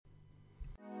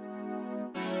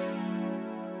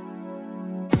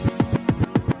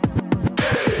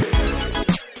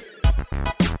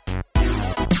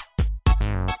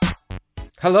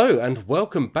Hello and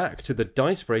welcome back to the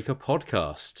Dicebreaker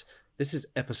podcast. This is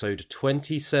episode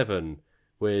 27.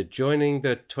 We're joining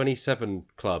the 27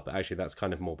 club. Actually, that's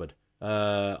kind of morbid.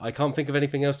 I can't think of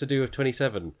anything else to do with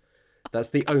 27. That's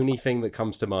the only thing that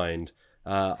comes to mind.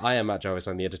 I am Matt Jarvis.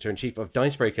 I'm the editor-in-chief of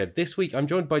Dicebreaker. This week, I'm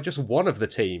joined by just one of the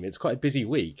team. It's quite a busy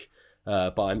week,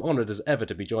 but I'm honoured as ever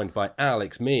to be joined by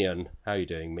Alex Meehan. How are you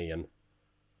doing, Meehan?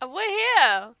 We're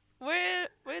here. We're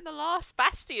the last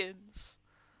bastions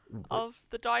of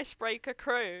the Dicebreaker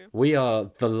crew. We are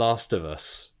The Last of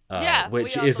Us,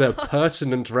 which we are is the a last.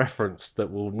 pertinent reference that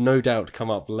will no doubt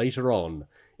come up later on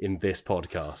in this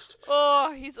podcast.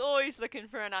 Oh, he's always looking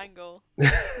for an angle.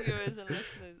 Viewers and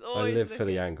listeners. I Always live for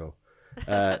the looking. angle.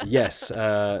 Yes,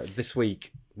 this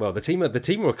week, well, the team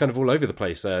were kind of all over the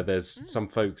place. There's some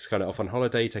folks kind of off on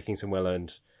holiday, taking some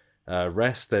well-earned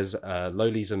rest. There's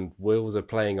Lolies and Wills are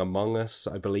playing Among Us,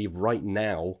 I believe, right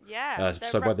now. Yeah.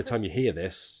 So by the time you hear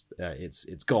this,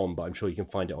 it's gone, but I'm sure you can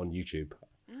find it on YouTube.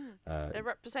 They're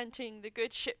representing the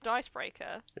good ship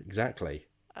Dicebreaker. Exactly.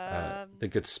 Um, The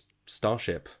good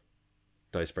Starship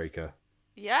Dicebreaker.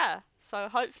 Yeah. So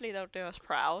hopefully they'll do us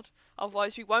proud.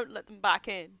 Otherwise, we won't let them back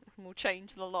in, and we'll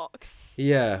change the locks.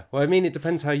 Yeah, well, I mean, it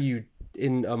depends how you,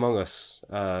 in Among Us,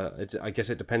 I guess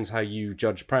it depends how you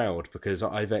judge proud, because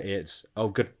either it's, oh,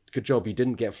 good job you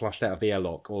didn't get flushed out of the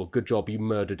airlock, or good job you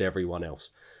murdered everyone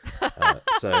else.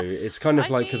 So it's kind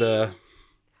of like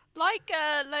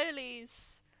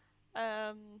Loli's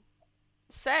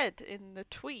said in the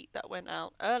tweet that went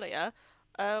out earlier,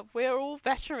 we're all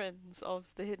veterans of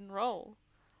the Hidden Role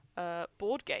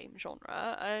board game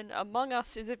genre, and Among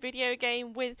Us is a video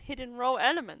game with hidden role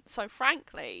elements. So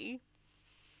frankly,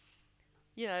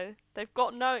 you know, they've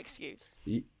got no excuse.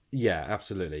 Yeah,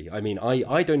 absolutely. I mean,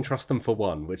 I don't trust them for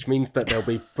one, which means that they'll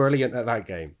be brilliant at that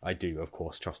game. I do, of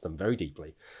course, trust them very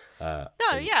deeply. We're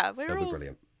They'll be all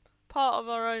brilliant. part of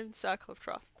our own circle of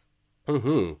trust.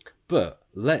 But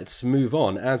let's move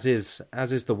on, as is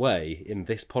the way in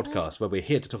this podcast, where we're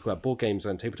here to talk about board games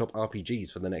and tabletop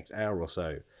RPGs for the next hour or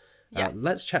so. Yes.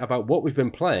 Let's chat about what we've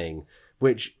been playing,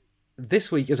 which this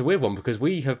week is a weird one because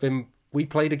we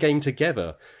played a game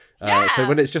together. So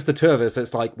when it's just the two of us,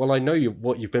 it's like, well, I know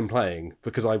what you've been playing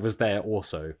because I was there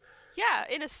also. Yeah,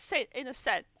 in a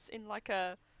sense, in like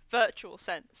a virtual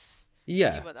sense.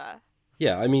 Yeah. You were there.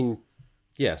 Yeah, I mean,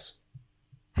 yes.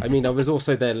 I mean, I was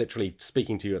also there literally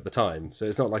speaking to you at the time, so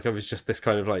it's not like I was just this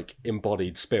kind of like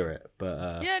embodied spirit,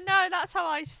 but... Yeah, no, that's how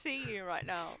I see you right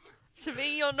now. To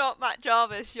me, you're not Matt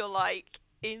Jarvis, you're like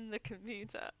in the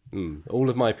computer.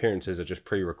 All of my appearances are just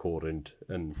pre-recorded,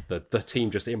 and the team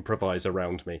just improvise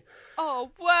around me. Oh,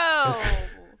 well!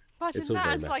 Imagine It's all that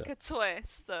very as like meta.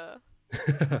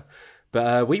 a twist.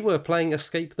 But we were playing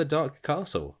Escape the Dark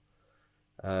Castle,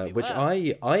 which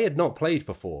were. I had not played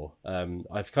before.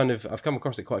 I've come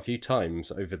across it quite a few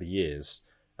times over the years,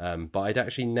 but I'd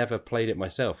actually never played it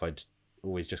myself. I'd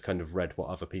always just kind of read what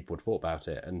other people had thought about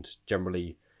it, and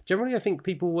generally I think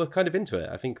people were kind of into it.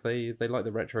 I think they like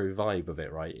the retro vibe of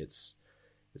it, right? It's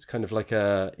kind of like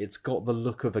it's got the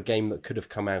look of a game that could have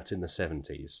come out in the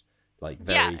 70s, like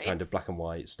very kind of black and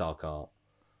white, stark art.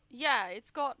 Yeah,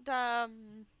 it's got a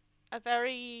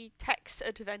very text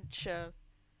adventure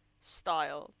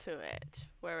style to it,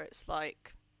 where it's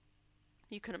like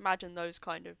you can imagine that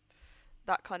kind of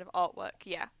artwork,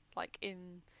 like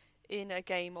in a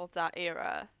game of that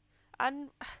era. And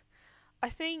I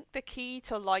think the key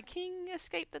to liking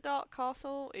Escape the Dark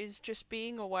Castle is just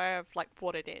being aware of like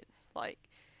what it is. Like,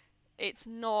 it's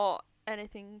not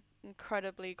anything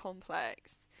incredibly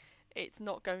complex. It's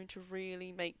not going to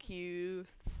really make you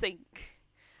think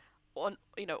on,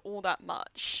 all that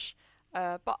much.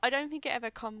 But I don't think it ever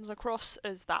comes across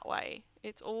as that way.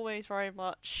 It's always very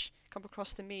much come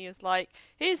across to me as like,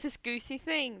 here's this goofy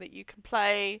thing that you can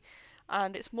play,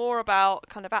 and it's more about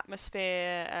kind of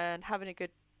atmosphere and having a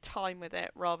good time with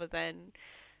it rather than,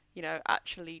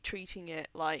 actually treating it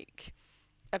like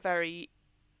a very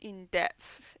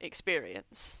in-depth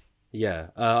experience. Yeah,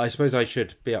 I suppose I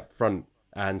should be up front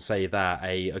and say that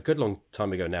a good long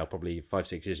time ago now, probably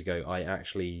 5-6 years ago, I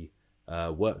actually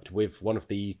worked with one of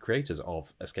the creators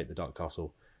of Escape the Dark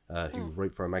Castle, who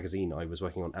wrote for a magazine I was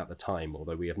working on at the time,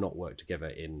 although we have not worked together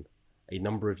in a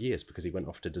number of years because he went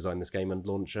off to design this game and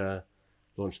launch the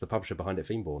publisher behind it,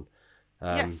 Fiendborn.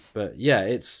 Yes. But yeah,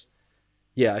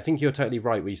 I think you're totally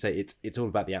right when you say it's all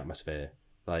about the atmosphere.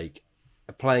 Like,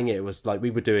 playing it was like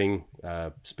we were doing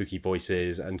spooky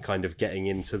voices and kind of getting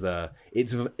into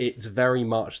it's very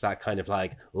much that kind of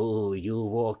like, oh, you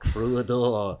walk through a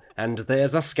door and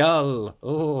there's a skull,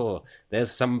 oh, there's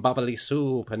some bubbly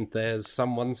soup and there's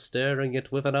someone stirring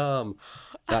it with an arm,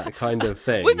 that kind of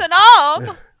thing. With an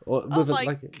arm? or Oh with a,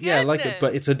 my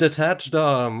but it's a detached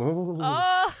arm. Ooh.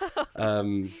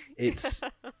 Oh. It's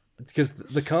because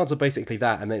the cards are basically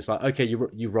that, and it's like, okay,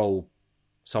 you roll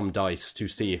some dice to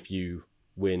see if you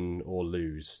win or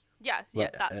lose. Yeah,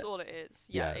 Like, that's all it is.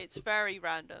 Yeah, yeah. it's very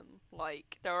random.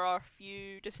 Like, there are a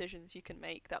few decisions you can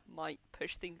make that might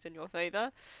push things in your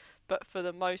favor, but for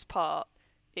the most part,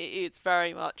 it's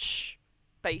very much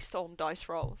based on dice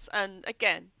rolls. And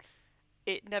again,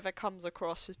 it never comes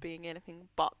across as being anything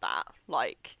but that.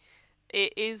 Like,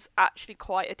 it is actually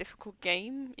quite a difficult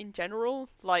game in general.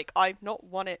 Like, I've not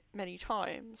won it many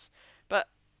times, but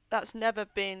that's never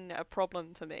been a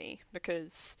problem for me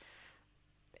because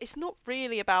it's not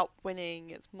really about winning,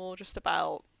 it's more just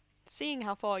about seeing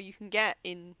how far you can get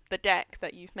in the deck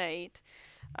that you've made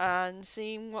and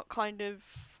seeing what kind of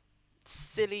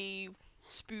silly,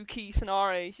 spooky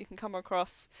scenarios you can come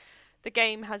across. The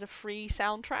game has a free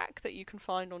soundtrack that you can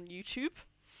find on YouTube,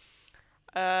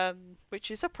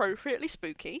 which is appropriately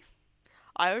spooky.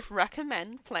 I would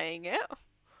recommend playing it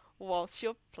whilst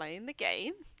you're playing the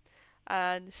game,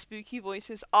 and spooky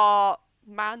voices are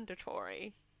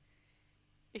mandatory.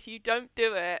 If you don't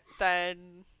do it,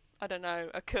 then I don't know,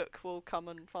 a cook will come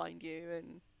and find you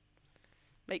and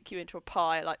make you into a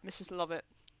pie like Mrs. Lovett.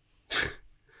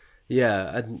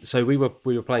 Yeah, and so we were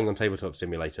playing on Tabletop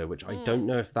Simulator, which I don't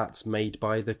know if that's made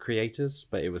by the creators,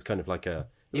 but it was kind of like it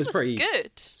was pretty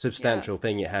good. substantial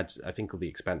thing. It had, I think, all the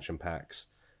expansion packs,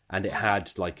 and it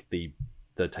had like the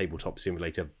Tabletop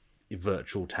Simulator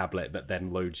virtual tablet that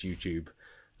then loads YouTube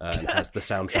and has the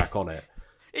soundtrack on it.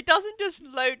 It doesn't just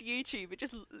load YouTube,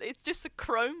 it's just a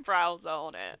Chrome browser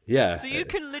on it. Yeah. So you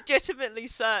can legitimately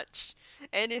search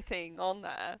anything on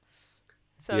there.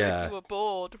 So if you were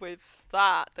bored with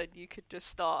that, then you could just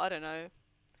start, I don't know,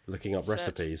 looking up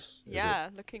recipes.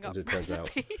 Looking up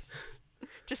recipes.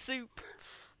 Just soup.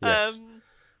 Yes.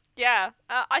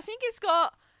 I think it's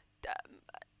got...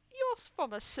 you're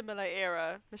from a similar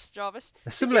era, Mr. Jarvis.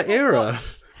 A similar era?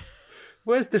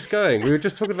 Where's this going? We were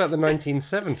just talking about the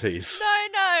 1970s.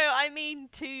 No, I mean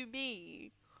to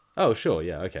me. Oh, sure,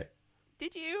 yeah, okay.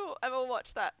 Did you ever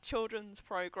watch that children's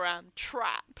program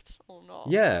Trapped or not?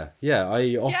 Yeah.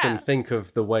 I often think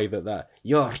of the way that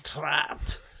you're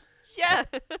trapped. Yeah.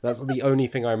 That's the only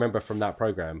thing I remember from that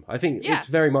program. I think it's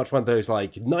very much one of those,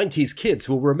 like, 90s kids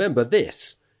will remember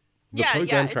this. The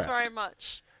program it's Trapped. very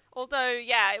much. Although,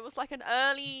 it was like an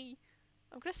early...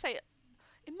 I'm going to say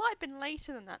it might have been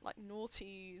later than that, like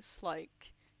noughties,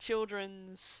 like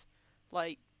children's,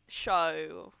 like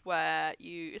show where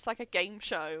it's like a game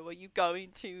show where you go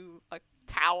into a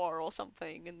tower or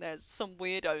something and there's some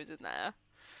weirdos in there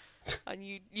and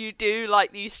you do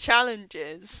like these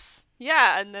challenges.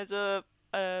 Yeah, and there's a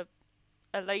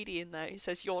lady in there who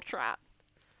says you're trapped.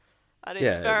 And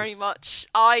it's very much,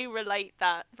 I relate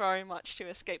that very much to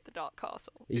Escape the Dark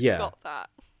Castle. It's got that.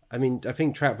 I mean, I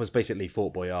think Trap was basically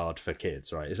Fort Boyard for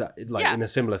kids, right? Is that like in a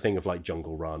similar thing of like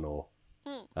Jungle Run or...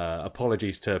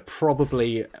 apologies to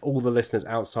probably all the listeners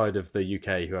outside of the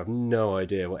UK who have no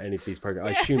idea what any of these programs...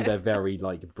 I assume they're very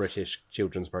like British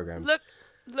children's programs.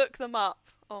 Look them up.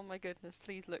 Oh my goodness,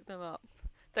 please look them up.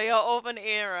 They are of an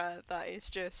era that is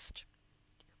just...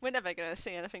 We're never going to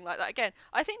see anything like that again.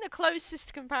 I think the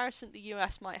closest comparison the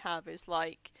US might have is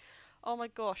like... Oh my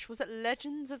gosh, was it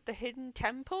Legends of the Hidden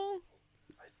Temple?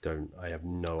 I have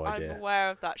no idea. I'm aware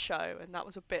of that show, and that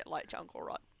was a bit like Jungle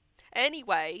Run.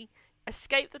 Anyway,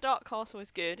 Escape the Dark Castle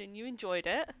was good, and you enjoyed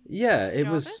it. Yeah, it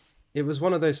was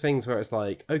one of those things where it's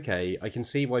like, okay, I can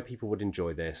see why people would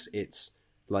enjoy this. It's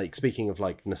like, speaking of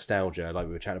like nostalgia, like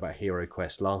we were chatting about Hero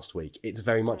Quest last week, it's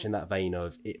very much in that vein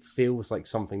of, it feels like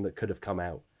something that could have come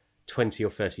out 20 or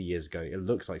 30 years ago. It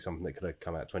looks like something that could have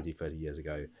come out 20, 30 years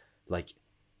ago. Like,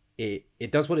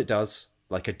 it does what it does.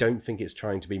 Like, I don't think it's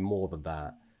trying to be more than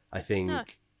that. I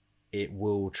think it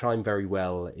will chime very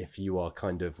well if you are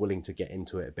kind of willing to get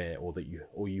into it a bit,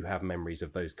 or you have memories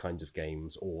of those kinds of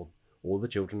games, or the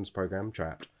children's program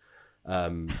Trapped.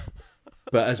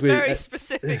 But as we very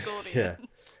specific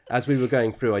audience. As we were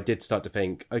going through, I did start to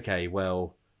think, okay,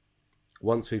 well,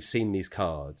 once we've seen these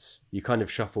cards, you kind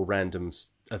of shuffle random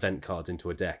event cards into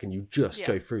a deck, and you just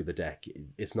go through the deck.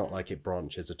 It's not like it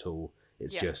branches at all.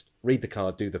 It's just read the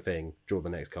card, do the thing, draw the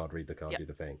next card, read the card, do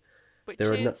the thing.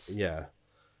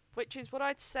 Which is what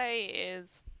I'd say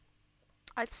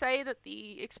that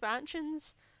the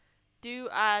expansions do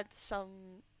add some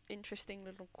interesting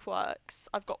little quirks.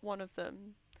 I've got one of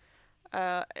them,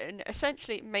 and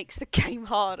essentially it makes the game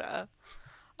harder.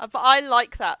 But I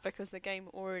like that because the game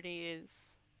already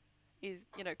is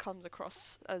comes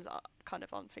across as kind of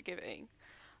unforgiving.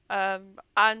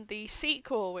 And the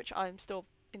sequel, which I'm still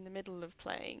in the middle of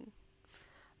playing,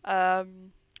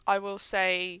 I will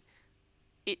say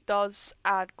it does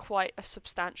add quite a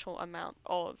substantial amount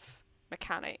of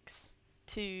mechanics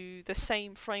to the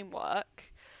same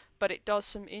framework, but it does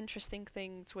some interesting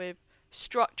things with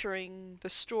structuring the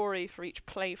story for each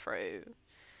playthrough,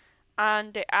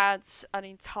 and it adds an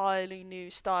entirely new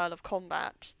style of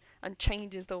combat and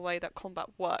changes the way that combat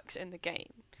works in the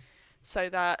game, so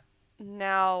that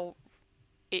now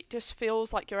it just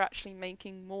feels like you're actually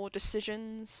making more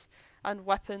decisions and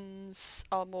weapons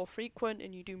are more frequent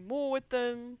and you do more with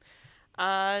them.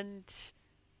 And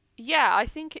yeah, I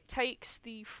think it takes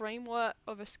the framework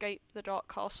of Escape the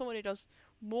Dark Castle and it does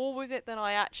more with it than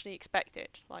I actually expected.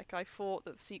 Like, I thought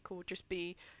that the sequel would just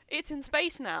be, it's in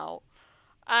space now.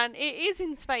 And it is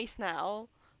in space now,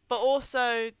 but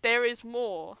also there is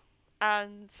more.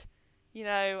 And, you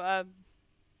know,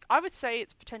 I would say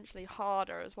it's potentially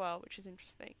harder as well, which is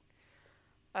interesting.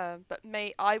 But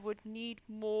I would need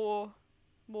more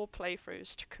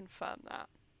playthroughs to confirm that,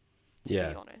 to be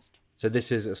honest. So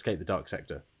this is Escape the Dark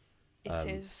Sector. It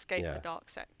is Escape the Dark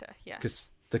Sector, yeah.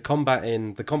 Because the combat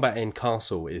in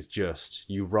Castle is just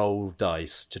you roll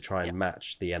dice to try and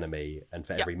match the enemy, and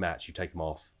for every match you take them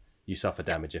off. You suffer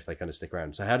damage if they kind of stick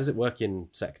around. So how does it work in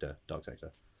Dark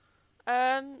Sector?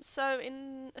 So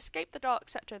in Escape the Dark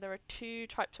Sector, there are two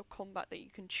types of combat that you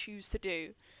can choose to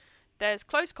do. There's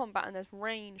close combat and there's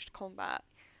ranged combat.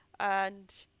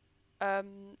 And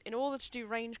in order to do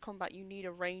ranged combat, you need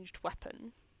a ranged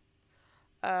weapon.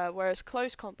 Whereas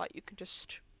close combat, you can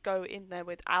just go in there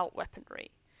without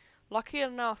weaponry. Lucky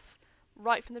enough,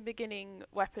 right from the beginning,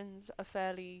 weapons are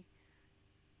fairly...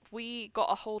 We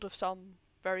got a hold of some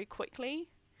very quickly.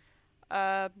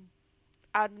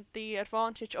 And the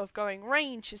advantage of going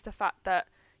ranged is the fact that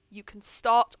you can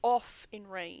start off in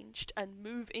ranged and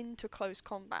move into close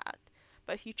combat.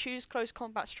 But if you choose close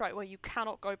combat straight away, you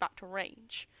cannot go back to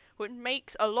range. Which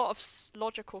makes a lot of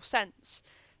logical sense,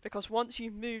 because once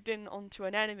you've moved in onto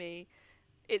an enemy,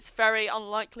 it's very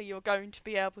unlikely you're going to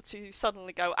be able to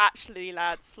suddenly go, actually,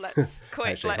 lads, let's quit.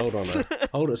 Actually,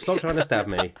 hold on, stop trying to stab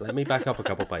me. Let me back up a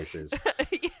couple paces.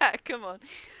 Yeah, come on.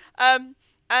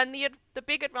 And the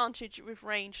big advantage with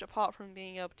ranged, apart from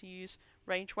being able to use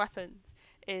ranged weapons,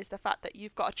 is the fact that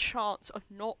you've got a chance of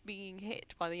not being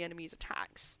hit by the enemy's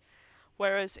attacks.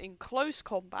 Whereas in close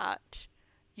combat,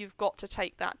 you've got to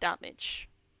take that damage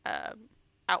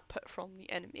output from the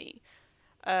enemy.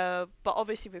 But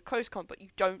obviously with close combat, you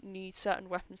don't need certain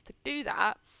weapons to do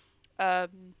that.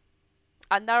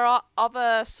 And there are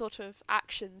other sort of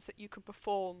actions that you can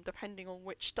perform depending on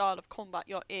which style of combat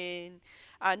you're in.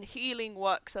 And healing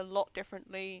works a lot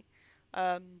differently.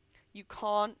 You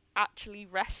can't actually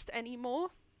rest anymore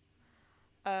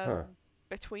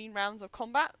between rounds of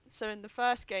combat. So in the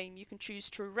first game, you can choose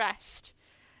to rest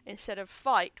instead of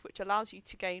fight, which allows you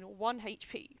to gain 1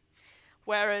 HP.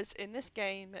 Whereas in this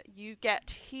game, you get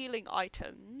healing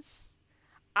items,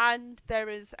 and there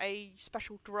is a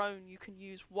special drone you can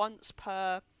use once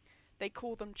per, they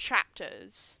call them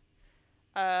chapters,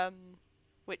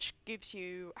 which gives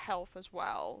you health as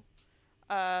well.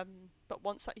 But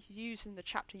once that is used in the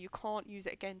chapter, you can't use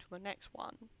it again till the next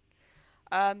one.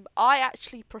 I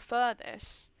actually prefer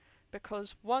this,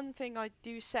 because one thing I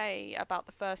do say about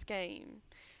the first game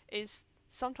is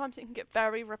sometimes it can get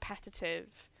very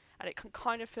repetitive, and it can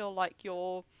kind of feel like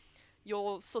you're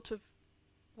sort of,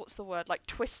 what's the word, like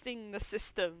twisting the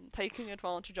system, taking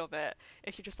advantage of it.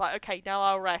 If you're just like, okay, now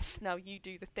I'll rest, now you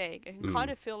do the thing. It can kind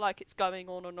of feel like it's going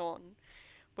on and on.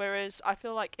 Whereas I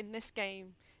feel like in this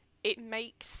game, it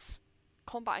makes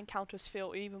combat encounters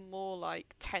feel even more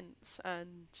like tense,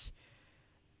 and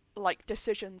like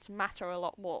decisions matter a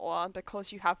lot more. And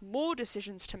because you have more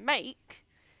decisions to make,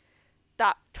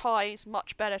 that ties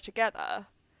much better together.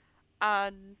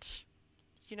 And,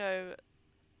 you know,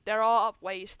 there are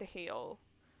ways to heal,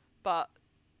 but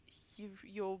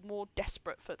you're more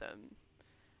desperate for them.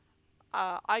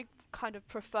 I kind of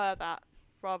prefer that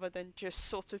rather than just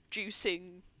sort of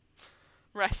juicing,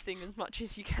 resting as much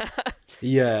as you can.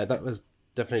 Yeah, that was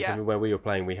definitely something where we were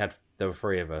playing. There were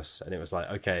 3 of us, and it was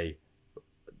like, okay,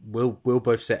 we'll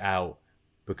both sit out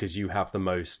because you have the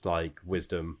most like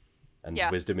wisdom, and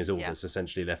wisdom is all that's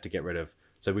essentially left to get rid of.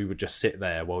 So we would just sit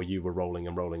there while you were rolling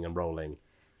and rolling and rolling.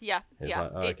 Yeah, it's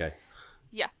like, oh, okay.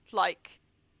 Yeah, like,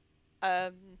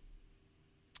 I've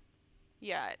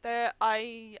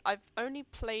only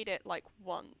played it like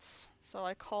once, so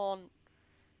I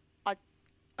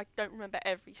don't remember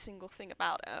every single thing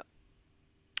about it.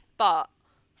 But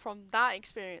from that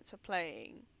experience of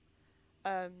playing,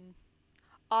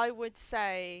 I would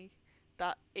say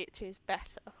that it is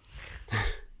better.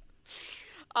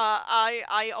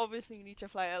 I obviously need to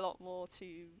play a lot more to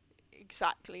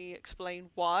exactly explain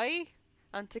why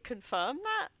and to confirm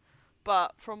that.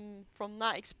 But from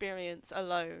that experience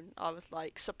alone, I was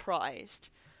like surprised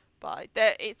by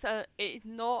that. It's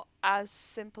not as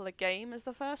simple a game as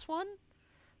the first one,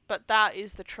 but that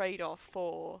is the trade-off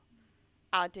for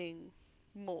adding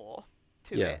more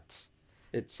to Yeah.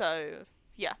 it. So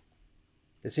yeah,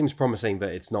 It seems promising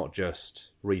that it's not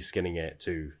just reskinning it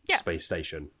to Yeah. Space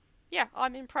Station. yeah,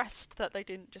 I'm impressed that they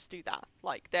didn't just do that.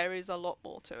 Like, there is a lot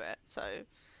more to it. So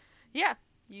yeah,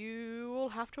 you will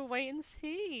have to wait and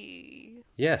see.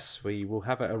 Yes, we will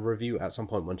have a review at some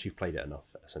point once you've played it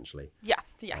enough, essentially. Yeah,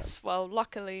 yes. Well,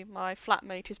 luckily my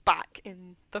flatmate is back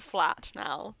in the flat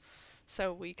now,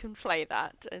 so we can play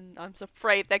that, and I'm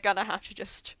afraid they're gonna have to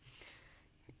just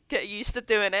get used to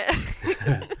doing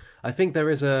it. I think there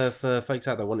is for folks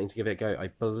out there wanting to give it a go, I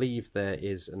believe there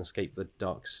is an Escape the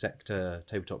Dark Sector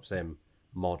Tabletop Sim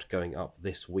mod going up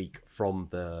this week from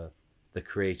the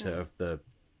creator of the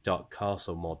Dark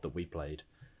Castle mod that we played.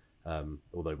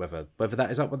 Although whether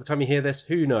that is up by the time you hear this,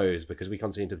 who knows, because we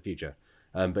can't see into the future.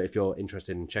 But if you're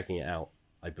interested in checking it out,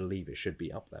 I believe it should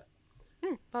be up there.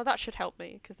 Well, that should help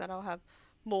me, because then I'll have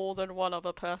more than one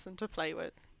other person to play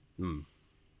with.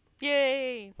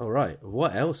 Yay! All right,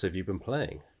 what else have you been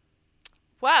playing?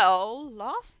 Well,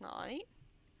 last night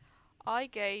I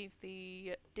gave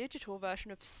the digital version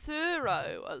of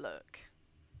Suro a look.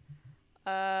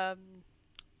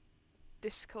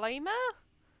 Disclaimer: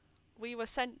 we were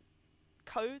sent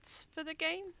codes for the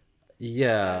game.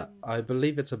 Yeah, I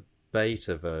believe it's a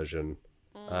beta version.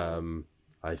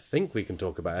 I think we can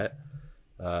talk about it.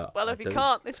 Well, if you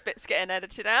can't, this bit's getting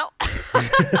edited out.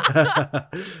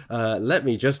 Let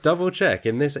me just double check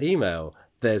in this email.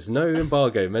 There's no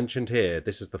embargo mentioned here.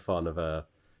 This is the fun of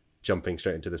jumping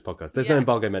straight into this podcast. There's no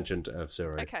embargo mentioned of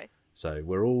Suro. Okay. So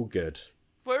we're all good.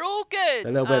 We're all good.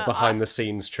 A little bit behind the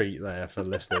scenes treat there for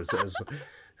listeners as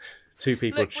two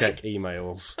people check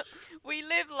emails. We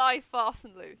live life fast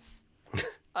and loose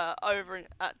over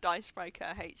at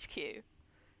Dicebreaker HQ.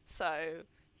 So,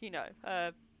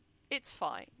 it's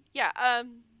fine. Yeah,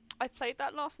 I played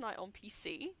that last night on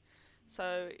PC.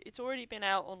 So it's already been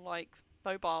out on like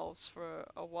mobiles for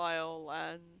a while,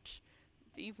 and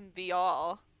even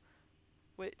VR,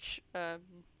 which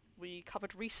we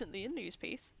covered recently in News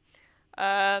Piece.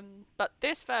 But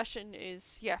this version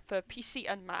is for PC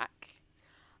and Mac,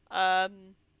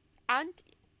 and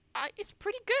it's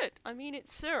pretty good. I mean,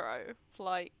 it's Suro.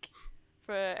 Like,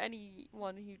 for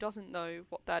anyone who doesn't know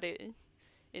what that is,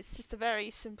 it's just a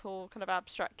very simple kind of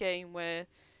abstract game where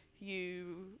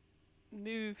you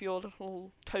move your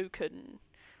little token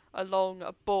along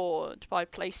a board by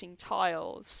placing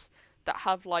tiles that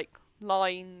have like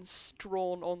lines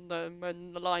drawn on them,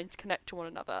 and the lines connect to one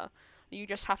another. You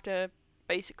just have to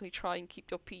basically try and keep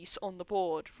your piece on the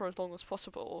board for as long as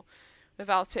possible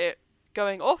without it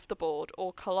going off the board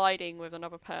or colliding with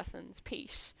another person's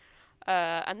piece.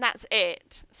 And that's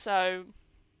it. So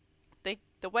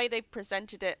the way they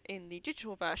presented it in the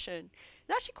digital version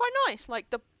is actually quite nice. Like,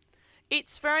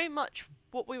 it's very much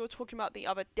what we were talking about the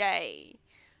other day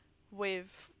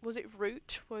with, was it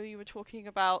Root, where you were talking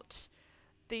about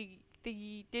the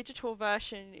digital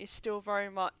version is still very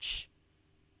much,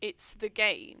 it's the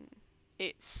game.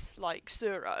 It's like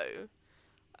Suro.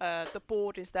 The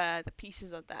board is there, the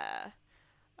pieces are there.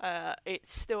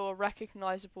 It's still a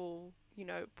recognizable,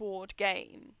 board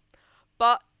game.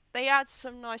 But they add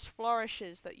some nice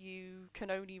flourishes that you can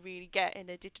only really get in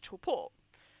a digital port.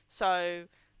 So,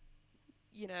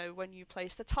 when you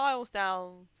place the tiles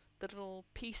down, the little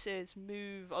pieces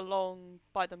move along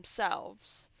by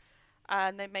themselves,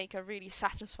 and they make a really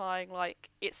satisfying, like,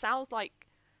 it sounds like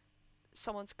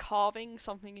someone's carving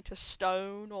something into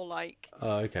stone, or like...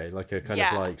 okay, like a kind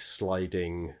of like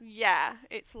sliding... Yeah,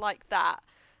 it's like that.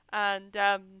 And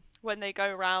when they go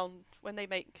around, when they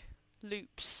make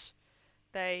loops,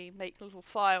 they make little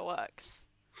fireworks.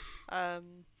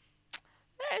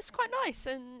 It's quite nice,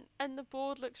 and the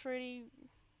board looks really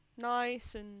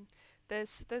nice, and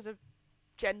there's a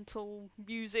gentle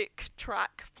music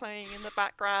track playing in the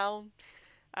background,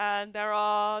 and there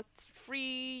are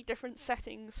 3 different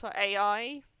settings for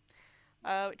AI,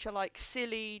 which are like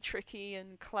silly, tricky,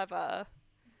 and clever.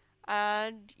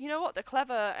 And you know what? The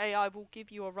clever AI will give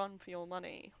you a run for your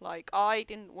money. Like, I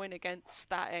didn't win against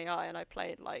that AI, and I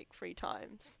played like 3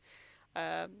 times.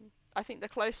 I think the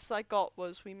closest I got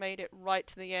was we made it right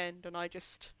to the end, and I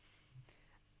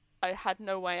had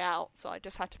no way out, so I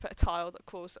just had to put a tile that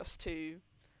caused us to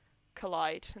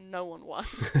collide, and no one won.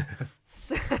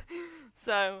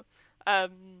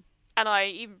 And I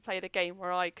even played a game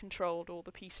where I controlled all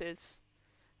the pieces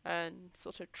and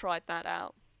sort of tried that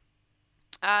out.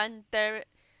 And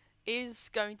is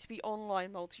going to be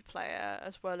online multiplayer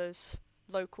as well as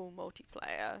local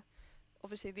multiplayer.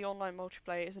 Obviously, the online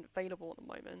multiplayer isn't available at the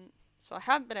moment, so I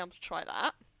haven't been able to try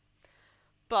that.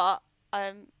 But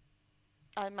I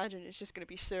imagine it's just going to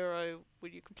be Suro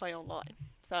where you can play online.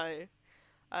 So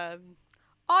I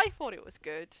thought it was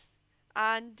good.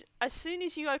 And as soon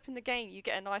as you open the game, you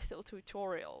get a nice little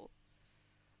tutorial.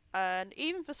 And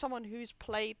even for someone who's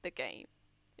played the game,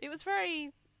 it was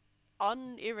very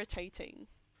unirritating.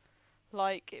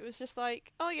 Like, it was just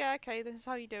like, oh yeah, okay, this is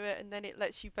how you do it, and then it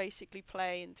lets you basically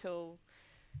play until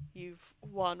you've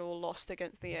won or lost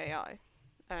against the AI.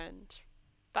 And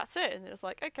that's it. And it was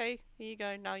like, okay, here you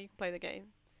go, now you can play the game.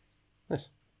 Nice.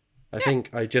 I think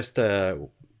I just,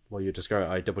 while you're just going,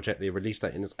 I double checked the release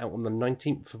date, and it's out on the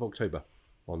 19th of October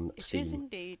on Steam. It is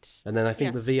indeed. And then I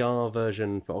think the VR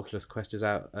version for Oculus Quest is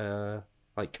out,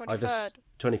 like 23rd. either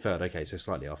 23rd, okay, so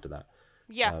slightly after that.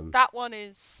 Yeah, that one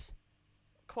is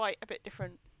quite a bit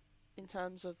different in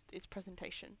terms of its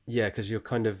presentation. Yeah, because you're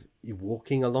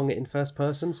walking along it in first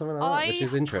person, something like that, which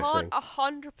is interesting. I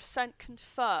can't 100%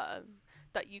 confirm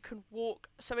that you can walk.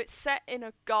 So it's set in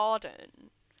a garden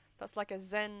that's like a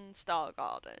Zen-style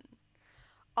garden.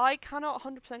 I cannot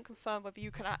 100% confirm whether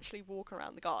you can actually walk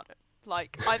around the garden.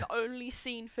 Like, I've only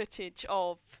seen footage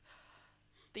of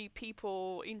the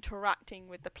people interacting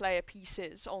with the player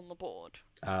pieces on the board.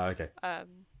 Okay.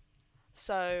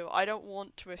 So I don't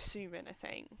want to assume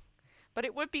anything. But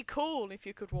it would be cool if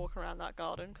you could walk around that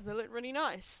garden, because it looked really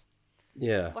nice.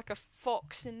 Yeah. Like a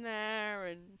fox in there,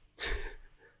 and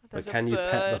but can you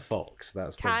pet the fox?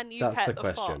 That's the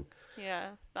question. Fox? Yeah,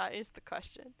 that is the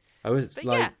question. I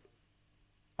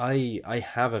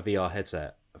have a VR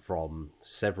headset from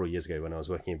several years ago when I was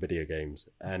working in video games,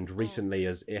 and recently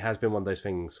as it has been one of those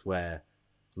things where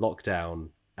lockdown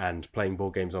and playing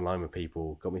board games online with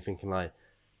people got me thinking, like,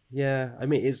 yeah, I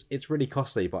mean, it's really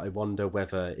costly, but I wonder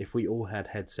whether if we all had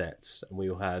headsets and we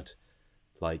all had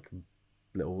like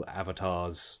little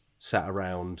avatars sat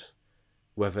around,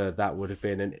 whether that would have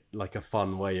been a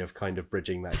fun way of kind of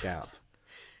bridging that gap.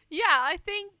 Yeah, I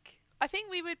think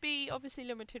we would be obviously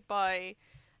limited by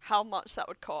how much that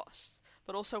would cost,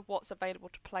 but also what's available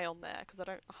to play on there, because I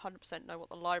don't 100% know what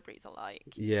the libraries are like.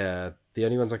 Yeah, the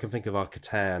only ones I can think of are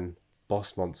Catan,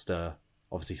 Boss Monster,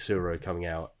 obviously Suro coming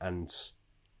out, and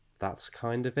that's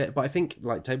kind of it. But I think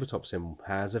like Tabletop Sim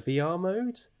has a VR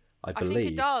mode, I believe. I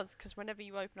think it does, because whenever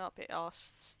you open up, it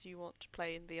asks, do you want to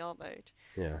play in VR mode?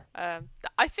 Yeah.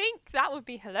 I think that would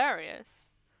be hilarious.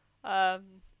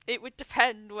 It would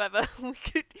depend whether we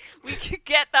could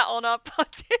get that on our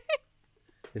budget.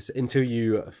 It's until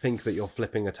you think that you're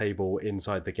flipping a table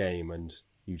inside the game and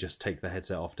you just take the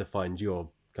headset off to find your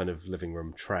kind of living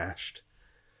room trashed.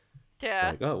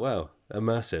 Yeah. It's like, oh, well,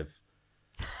 immersive.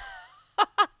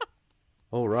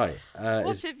 All right.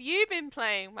 What have you been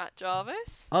playing, Matt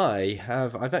Jarvis?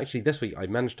 I've actually, this week, I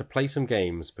managed to play some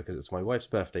games because it's my wife's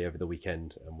birthday over the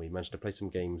weekend, and we managed to play some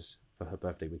games for her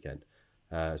birthday weekend.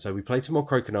 So we played some more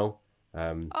Crokinole.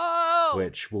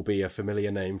 Which will be a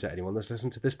familiar name to anyone that's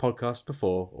listened to this podcast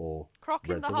before or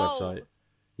read the website.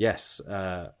 Yes,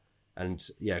 and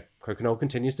yeah, Crokinole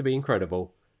continues to be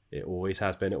incredible. It always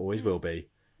has been. It always will be.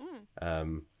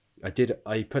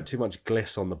 I put too much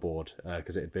gliss on the board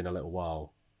because it had been a little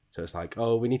while. So it's like,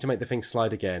 oh, we need to make the thing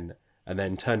slide again, and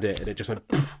then turned it, and it just went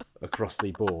across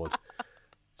the board.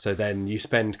 So then you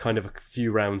spend kind of a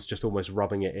few rounds just almost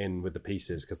rubbing it in with the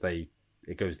pieces because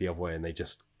it goes the other way and they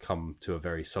just come to a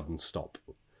very sudden stop.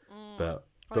 But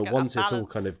once it's all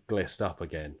kind of glissed up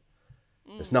again,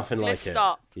 there's nothing like it.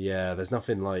 Up. Yeah, there's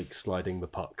nothing like sliding the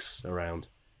pucks around.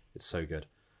 It's so good.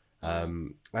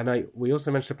 And we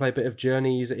also managed to play a bit of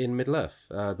Journeys in Middle-earth,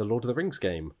 the Lord of the Rings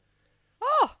game.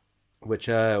 Oh! Which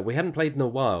we hadn't played in a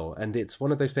while, and it's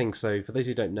one of those things, so for those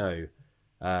who don't know,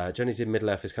 Journeys in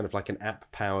Middle-earth is kind of like an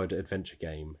app-powered adventure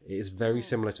game. It is very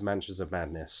similar to Mansions of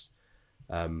Madness.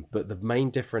 But the main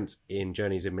difference in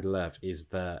Journeys in Middle-earth is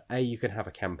that you can have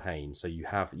a campaign, so you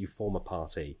form a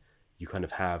party, you kind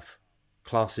of have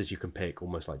classes you can pick,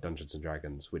 almost like Dungeons and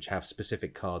Dragons, which have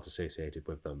specific cards associated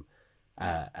with them,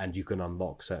 and you can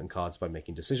unlock certain cards by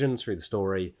making decisions through the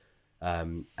story,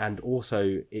 and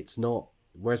also it's not,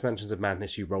 whereas Mansions of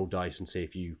Madness you roll dice and see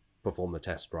if you perform the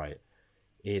test right.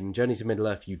 In Journeys in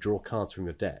Middle-earth you draw cards from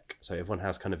your deck, so everyone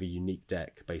has kind of a unique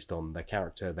deck based on their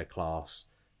character, their class,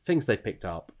 things they picked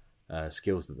up,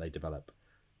 skills that they develop.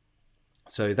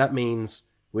 So that means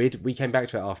we came back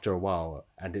to it after a while,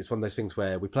 and it's one of those things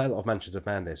where we play a lot of Mansions of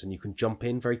Madness, and you can jump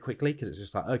in very quickly because it's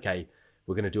just like, okay,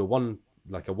 we're going to do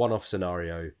a one-off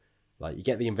scenario. Like, you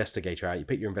get the investigator out, you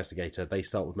pick your investigator, they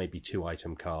start with maybe 2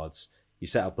 item cards, you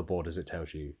set up the board as it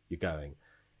tells you, you're going.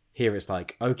 Here it's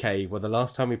like, okay, well, the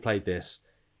last time we played this,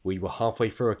 we were halfway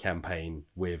through a campaign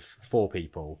with 4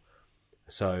 people.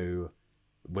 So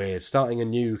we're starting a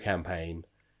new campaign.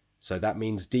 So that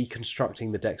means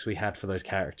deconstructing the decks we had for those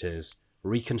characters,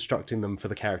 reconstructing them for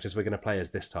the characters we're going to play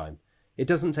as this time. It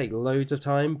doesn't take loads of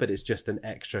time, but it's just it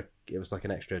was like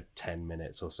an extra 10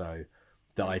 minutes or so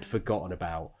that I'd forgotten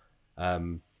about.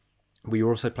 We were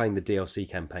also playing the DLC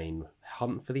campaign,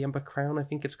 Hunt for the Ember Crown, I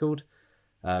think it's called,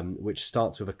 which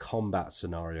starts with a combat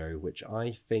scenario, which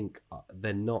I think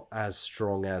they're not as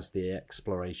strong as the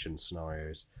exploration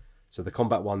scenarios. So the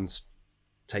combat ones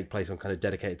take place on kind of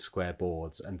dedicated square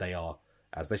boards, and they are,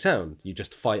 as they sound, you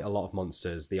just fight a lot of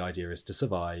monsters. The idea is to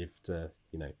survive,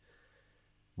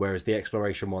 whereas the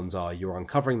exploration ones are, you're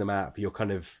uncovering the map, you're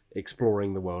kind of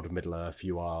exploring the world of Middle-earth,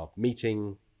 you are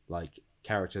meeting like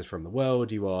characters from the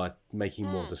world, you are making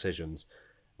more decisions,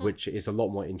 which is a lot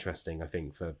more interesting, I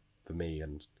think, for me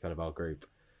and kind of our group.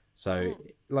 So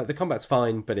like the combat's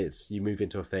fine, but it's, you move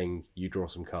into a thing, you draw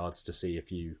some cards to see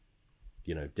if you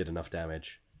did enough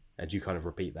damage, and you kind of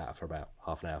repeat that for about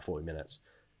half an hour, 40 minutes.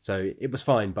 So it was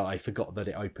fine, but I forgot that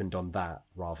it opened on that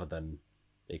rather than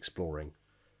exploring.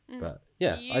 But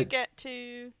yeah, do you get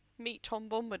to meet Tom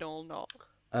Bombadil or not?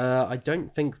 I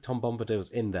don't think Tom Bombadil's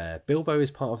in there. Bilbo is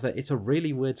part of that. It's a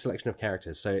really weird selection of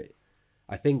characters. So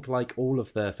I think like all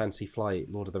of the Fantasy Flight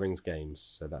Lord of the Rings games,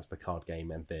 so that's the card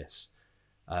game and this,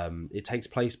 it takes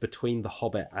place between The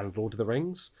Hobbit and Lord of the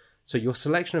Rings. So your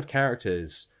selection of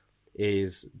characters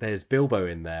is, there's Bilbo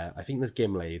in there, I think there's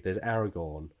Gimli, there's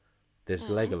Aragorn, there's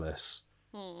Legolas,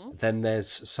 then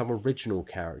there's some original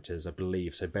characters, I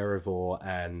believe, so Berovor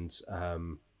and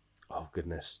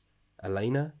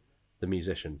Elena, the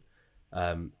musician.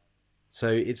 So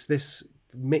it's this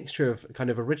mixture of kind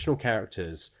of original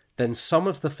characters, then some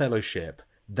of the Fellowship,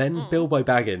 then Bilbo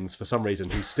Baggins for some reason,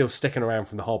 who's still sticking around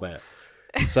from The Hobbit.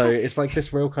 So it's like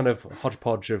this real kind of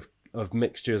hodgepodge of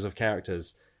mixtures of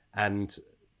characters, and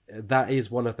that is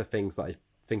one of the things that I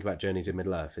think about Journeys in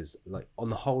Middle-earth, is like, on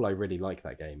the whole, I really like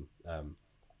that game.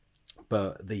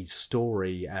 But the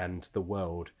story and the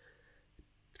world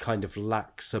kind of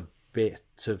lacks a bit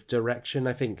of direction,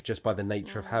 I think, just by the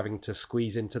nature of having to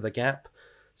squeeze into the gap.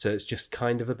 So it's just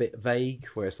kind of a bit vague,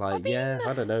 where it's like,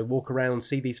 I don't know, walk around,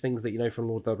 see these things that you know from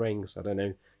Lord of the Rings, I don't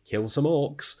know, kill some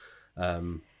orcs.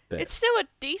 But it's still a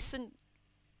decent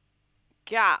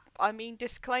gap. I mean,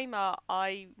 disclaimer,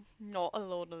 I'm not a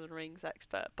Lord of the Rings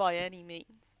expert by any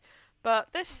means. But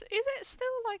is it still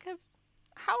like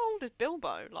how old is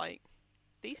Bilbo? Like,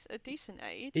 a decent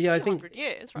age? Yeah, I think 100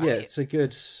 years, right? Yeah, it's a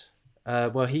good.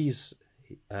 Well, he's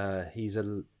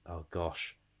oh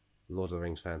gosh, Lord of the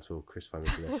Rings fans will crucify me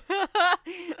for this.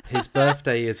 His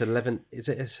birthday is 11. Is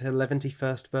it his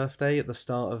 11th birthday at the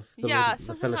start of the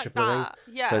Fellowship like of the Ring?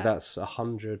 Yeah. So that's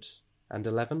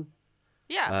 111.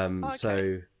 Yeah. Okay.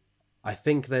 So I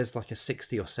think there's like a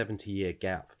 60 or 70 year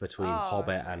gap between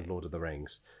Hobbit and Lord of the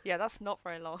Rings. Yeah, that's not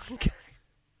very long.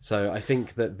 So I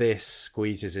think that this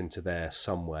squeezes into there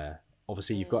somewhere.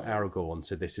 Obviously, you've got Aragorn,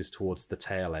 so this is towards the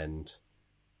tail end.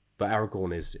 But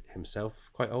Aragorn is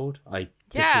himself quite old.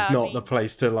 This is not the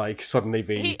place to like suddenly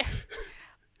be.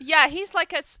 He's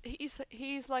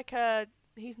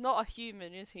not a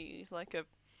human, is he? He's like a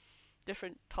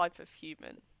different type of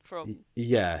human from.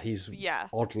 Yeah, he's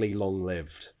oddly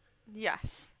long-lived.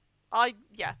 Yes,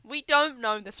 we don't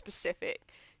know the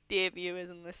specific, dear viewers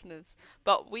and listeners,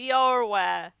 but we are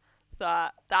aware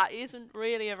that isn't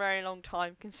really a very long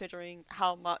time, considering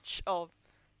how much of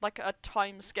like a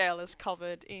time scale is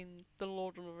covered in the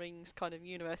Lord of the Rings kind of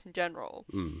universe in general.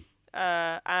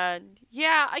 And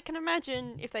yeah, I can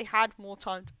imagine if they had more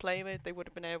time to play with, they would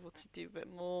have been able to do a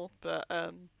bit more. But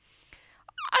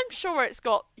I'm sure it's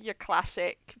got your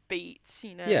classic beats,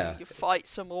 you fight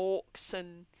some orcs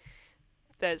and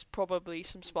there's probably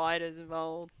some spiders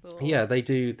involved. Yeah, they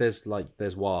do. There's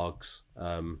wargs.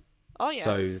 Yes.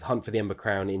 So Hunt for the Ember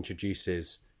Crown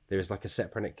introduces. There is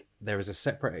a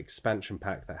separate expansion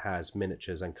pack that has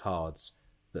miniatures and cards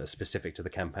that are specific to the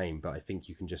campaign, but I think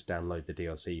you can just download the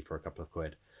DLC for a couple of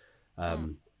quid.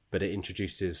 But it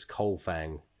introduces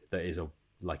Colfang, that is a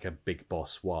big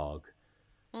boss warg,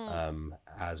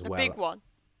 as well. A big one.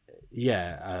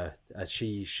 Yeah,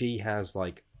 she has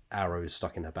like arrows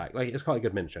stuck in her back. Like, it's quite a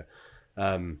good miniature.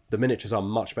 The miniatures are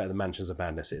much better than Mansions of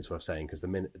Madness, it's worth saying, because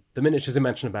the miniatures in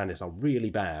Mansion of Madness are really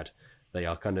bad. They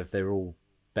are they're all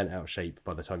bent out of shape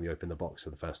by the time you open the box for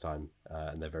the first time,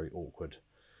 and they're very awkward.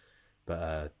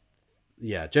 But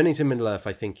Journeys in Middle-earth,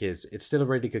 I think it's still a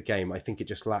really good game. I think it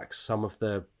just lacks some of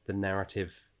the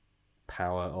narrative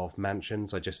power of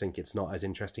Mansions. I just think it's not as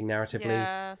interesting narratively.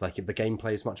 Yeah. Like, the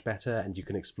gameplay is much better, and you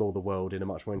can explore the world in a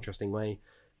much more interesting way.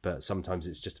 But sometimes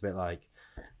it's just a bit like,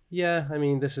 yeah, I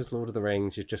mean, this is Lord of the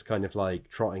Rings. You're just kind of like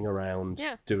trotting around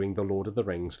doing the Lord of the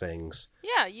Rings things.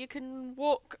 Yeah, you can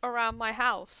walk around my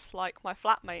house like my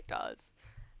flatmate does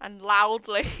and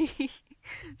loudly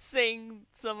sing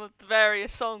some of the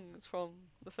various songs from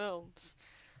the films.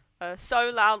 So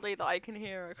loudly that I can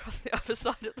hear across the other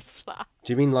side of the flat.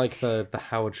 Do you mean like the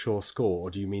Howard Shore score,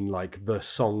 or do you mean like the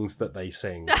songs that they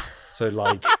sing? So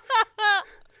like...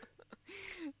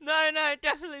 No,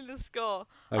 definitely the score.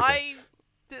 Okay.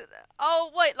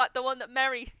 Oh, wait, like the one that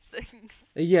Mary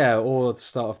sings. Yeah, or the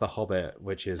start of The Hobbit,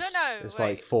 which is it's wait.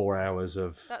 like 4 hours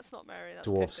of That's not Mary, that's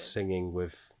dwarves Pippin. singing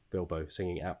with Bilbo,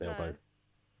 singing at Bilbo.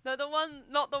 No,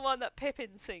 not the one that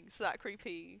Pippin sings, that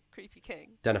creepy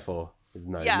king. Denethor.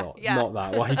 No, Yeah, not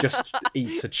that. Well, he just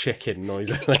eats a chicken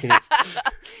noisily. Yeah.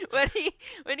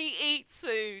 when he eats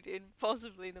food in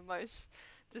possibly the most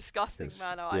disgusting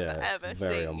manner I've ever seen.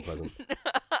 Very unpleasant.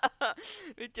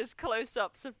 With just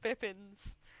close-ups of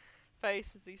Pippin's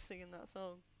face as he's singing that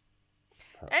song.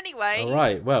 Anyway. All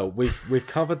right. Well, we've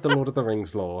covered the Lord of the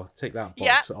Rings lore. Take that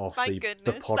box off the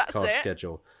podcast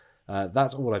schedule.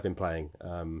 That's all I've been playing.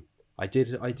 I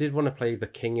did want to play The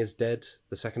King is Dead,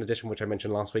 the second edition, which I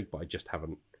mentioned last week, but I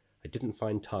didn't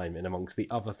find time in amongst the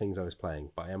other things I was playing,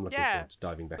 but I am looking forward to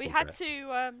diving back into it. We had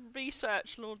to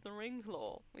research Lord of the Rings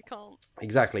lore. We can't.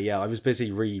 Exactly, yeah. I was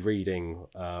busy rereading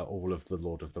all of the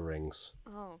Lord of the Rings,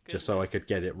 just so I could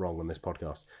get it wrong on this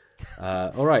podcast.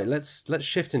 All right, let's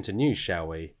shift into news, shall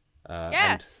we?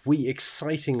 And we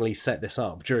excitingly set this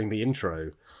up during the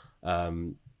intro.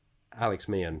 Alex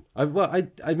Meehan.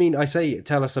 I say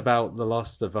tell us about the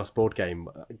Last of Us board game,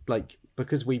 like,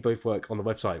 because we both work on the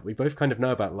website. We both kind of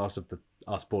know about Last of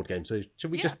Us board game. So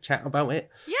should we just chat about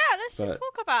it? Yeah, let's just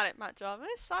talk about it, Matt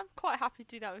Jarvis. I'm quite happy to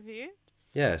do that with you.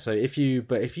 Yeah. So if you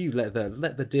let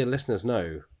the dear listeners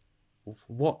know,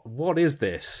 what is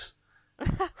this?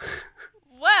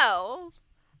 Well,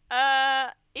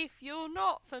 if you're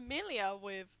not familiar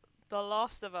with The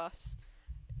Last of Us.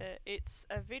 It's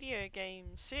a video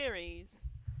game series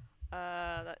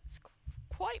that's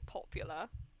quite popular.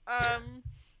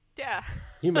 Yeah.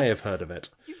 You may have heard of it.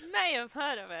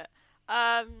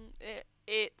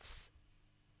 It's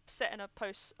set in a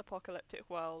post-apocalyptic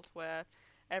world where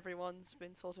everyone's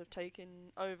been sort of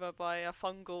taken over by a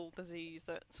fungal disease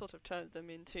that sort of turned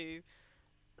them into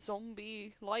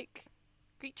zombie-like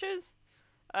creatures.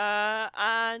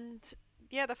 And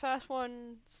yeah, the first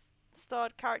one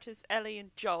starred characters Ellie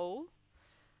and Joel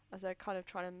as they're kind of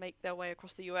trying to make their way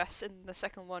across the US, and the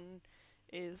second one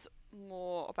is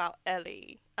more about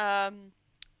Ellie.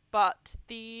 But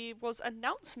there was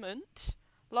announcement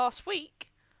last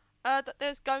week that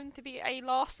there's going to be a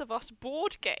Last of Us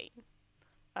board game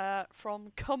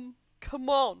from Come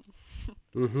On.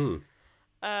 Mm-hmm.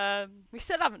 We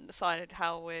still haven't decided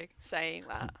how we're saying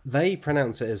that. They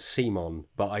pronounce it as Simon,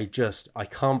 but I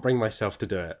can't bring myself to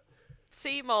do it.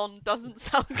 Simon doesn't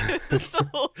sound good at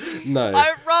all. No.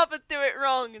 I'd rather do it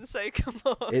wrong and say come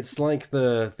on. It's like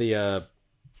the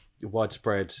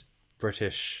widespread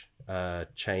British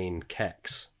chain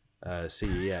Kex,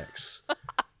 CEX.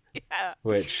 Yeah.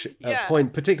 Which,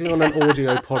 particularly on an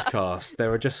audio podcast,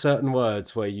 there are just certain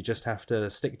words where you just have to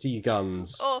stick to your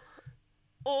guns.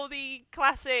 Or the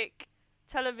classic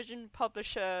television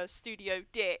publisher Studio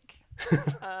Dick.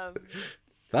 That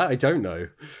I don't know.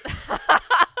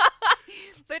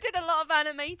 They did a lot of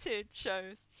animated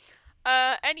shows.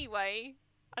 Anyway,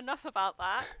 enough about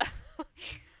that.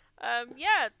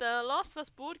 The Last of Us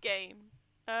board game.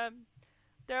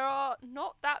 There are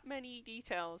not that many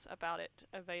details about it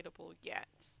available yet.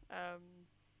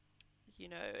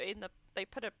 They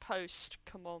put a post.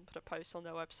 Come On put a post on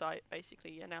their website,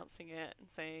 basically announcing it and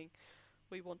saying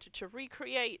we wanted to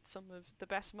recreate some of the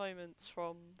best moments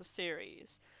from the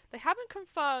series. They haven't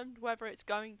confirmed whether it's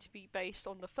going to be based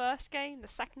on the first game, the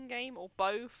second game, or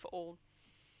both, or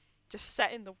just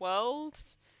set in the world.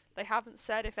 They haven't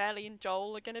said if Ellie and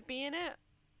Joel are going to be in it.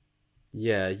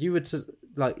 Yeah, you would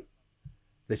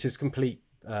this is complete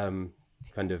kind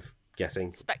of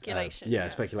guessing. Speculation.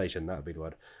 Speculation, that would be the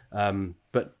word.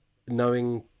 But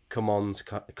knowing Come On's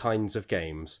kinds of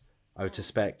games, I would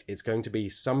suspect it's going to be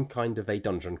some kind of a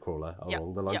dungeon crawler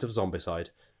along the lines of Zombicide.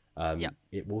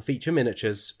 It will feature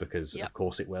miniatures because of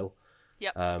course it will.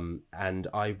 And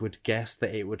I would guess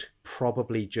that it would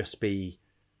probably just be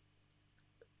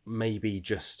maybe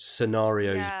just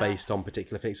scenarios based on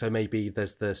particular things. So maybe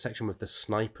there's the section with the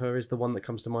sniper is the one that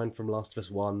comes to mind from Last of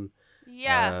Us 1. Maybe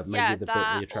the bit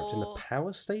where you're trapped in the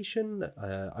power station.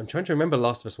 I'm trying to remember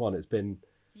Last of Us 1. It's been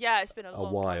Yeah, it's been a a long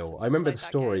time while. since I I've remember played the that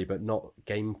story, game. but not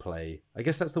gameplay. I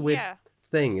guess that's the weird Yeah,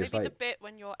 thing. maybe It's the like, bit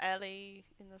when you're Ellie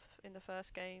in the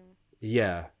first game.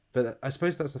 yeah, but I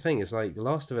suppose that's the thing. It's like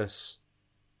Last of Us.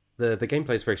 The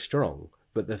gameplay is very strong,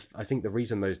 but I think the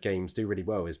reason those games do really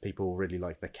well is people really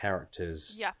like the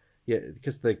characters. Yeah, Yeah,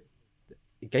 because the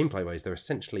gameplay wise, they're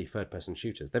essentially third person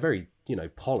shooters. They're very,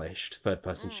 polished third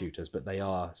person shooters, but they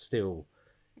are still,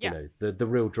 yeah, the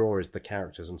real draw is the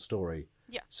characters and story.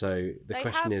 yeah. So the They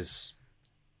question have is,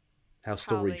 how how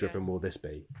story they driven go. will this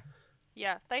be?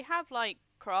 Yeah, they have like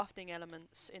crafting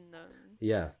elements in them,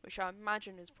 Yeah. which I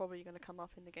imagine is probably going to come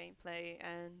up in the gameplay.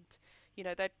 And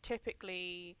they're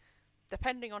typically,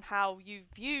 depending on how you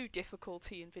view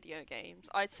difficulty in video games,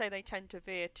 I'd say they tend to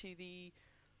veer to the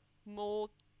more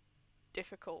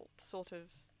difficult sort of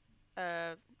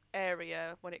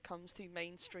area when it comes to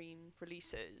mainstream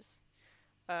releases.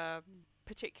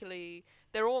 Particularly,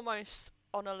 they're almost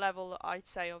on a level, I'd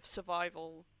say, of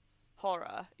survival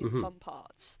horror in Hmm. some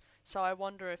parts. So I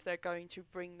wonder if they're going to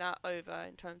bring that over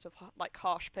in terms of like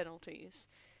harsh penalties.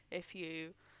 If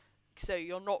you, so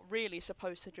you're not really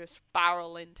supposed to just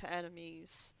barrel into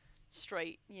enemies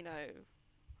straight,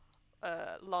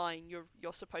 line.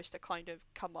 You're supposed to kind of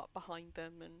come up behind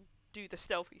them and do the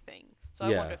stealthy thing. So I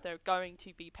wonder Yeah. if there are going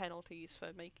to be penalties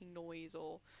for making noise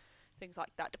or things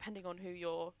like that, depending on who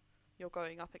you're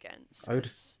going up against. I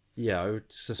would Yeah, I would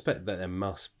suspect that there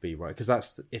must be, right? Because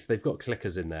that's if they've got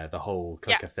clickers in there, the whole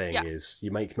clicker thing yeah. is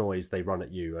you make noise, they run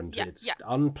at you, and Yeah, it's yeah.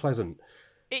 unpleasant.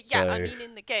 Yeah, I So mean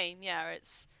in the game, yeah,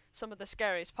 it's some of the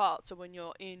scariest parts are when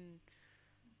you're in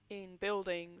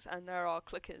buildings and there are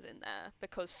clickers in there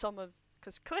because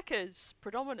clickers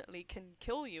predominantly can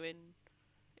kill you in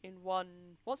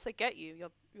one once they get you,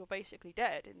 you're basically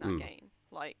dead in that game.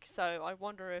 Like, so I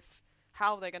wonder if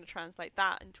how they're going to translate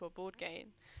that into a board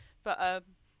game. But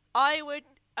I would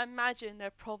imagine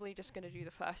they're probably just going to do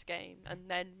the first game and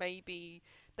then maybe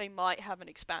they might have an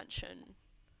expansion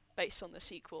based on the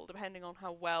sequel, depending on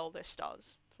how well this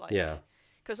does. Like, yeah,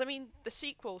 because I mean, the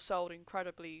sequel sold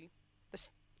incredibly.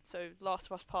 So Last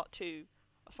of Us Part 2,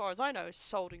 as far as I know, is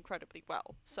sold incredibly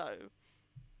well. So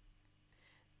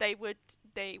it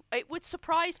would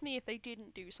surprise me if they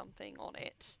didn't do something on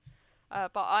it.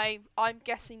 But I'm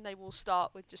guessing they will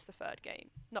start with just the third game,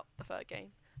 not the third game,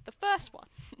 the first one.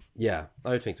 yeah, I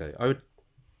would think so. I would.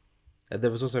 There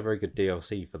was also very good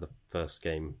DLC for the first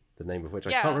game, the name of which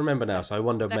I can't remember now. So I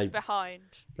wonder, Left maybe Behind.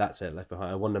 that's it, Left Behind.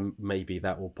 I wonder maybe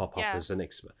that will pop up Yeah. as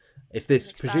if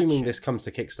this, An presuming expansion. this comes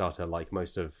to Kickstarter, like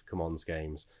most of CMON's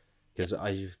games, because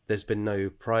there's been no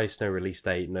price, no release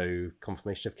date, no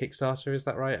confirmation of Kickstarter. Is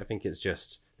that right? I think it's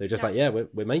just they're just Yeah. like, yeah,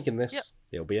 we're making this. Yep.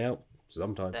 It'll be out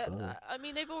sometime. I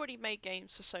mean, they've already made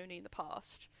games for Sony in the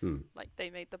past. Hmm. Like, they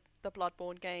made the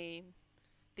Bloodborne game,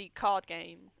 the card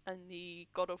game, and the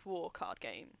God of War card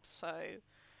game. So,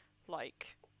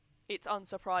 like, it's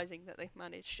unsurprising that they've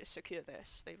managed to secure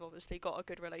this. They've obviously got a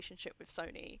good relationship with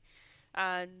Sony.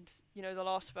 And, The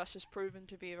Last of Us has proven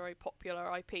to be a very popular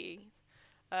IP.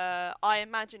 I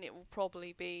imagine it will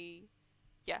probably be,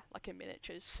 like a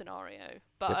miniatures scenario.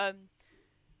 But,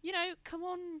 come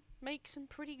on, make some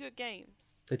pretty good games.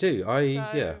 They do. I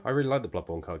So- really like the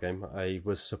Bloodborne card game. I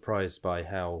was surprised by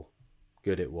how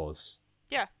good it was.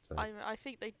 Yeah, So. I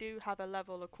think they do have a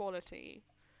level of quality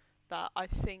that I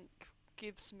think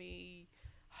gives me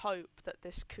hope that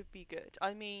this could be good.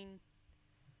 I mean,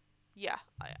 yeah,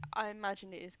 I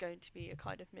imagine it is going to be a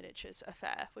kind of miniatures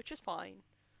affair, which is fine.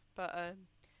 But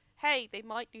hey, they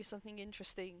might do something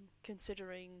interesting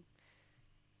considering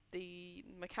the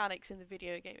mechanics in the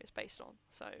video game it's based on.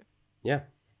 So Yeah.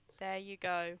 there you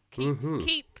go.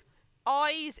 Keep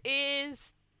eyes,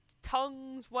 ears,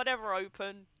 tongues, whatever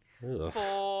open Ugh.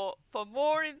 for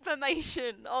more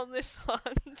information on this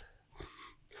one.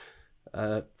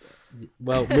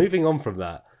 Well, moving on from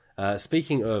that.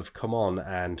 Speaking of come on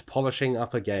and polishing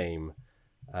up a game,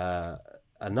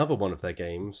 another one of their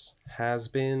games has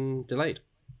been delayed.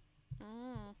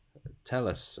 Tell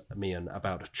us, Mian,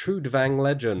 about Trudvang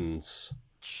Legends.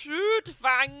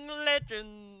 Trudvang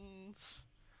Legends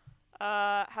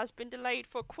has been delayed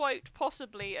for quote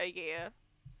possibly a year.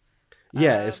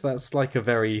 Yeah, that's like a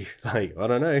very I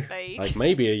don't know, Vague. like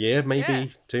maybe a year, maybe Yeah.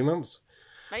 2 months.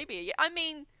 Maybe a year. I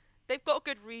mean, they've got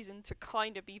good reason to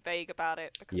kind of be vague about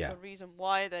it because Yeah. the reason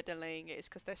why they're delaying it is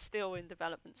because they're still in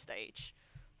development stage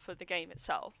for the game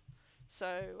itself.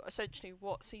 So essentially,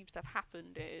 what seems to have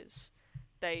happened is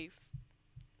they've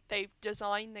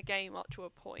designed the game up to a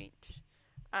point,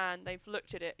 and they've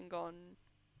looked at it and gone,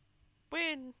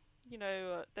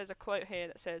 there's a quote here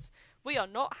that says, "We are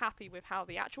not happy with how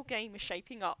the actual game is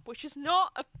shaping up," which is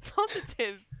not a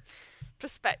positive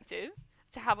perspective.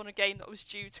 to have on a game that was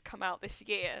due to come out this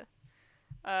year.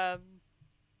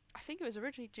 I think it was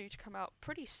originally due to come out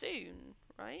pretty soon,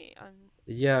 right?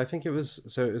 Yeah, I think it was.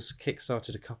 So it was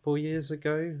kickstarted a couple years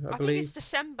ago, I believe. think it's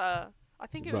December. I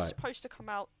think it was Right. supposed to come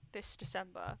out this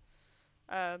December.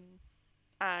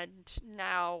 And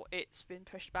now it's been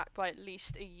pushed back by at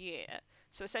least a year.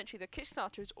 So essentially, the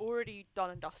Kickstarter is already done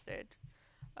and dusted.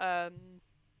 And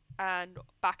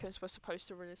backers were supposed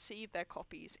to receive their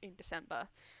copies in December.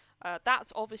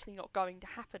 That's obviously not going to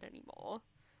happen anymore.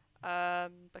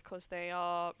 Because they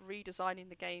are redesigning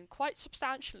the game quite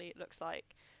substantially, it looks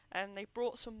like. And they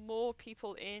brought some more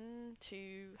people in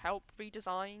to help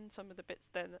redesign some of the bits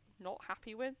they're not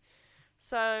happy with.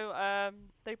 So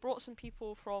they brought some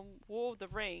people from War of the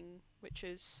Ring, which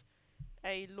is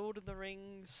a Lord of the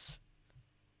Rings.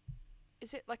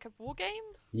 Is it like a war game?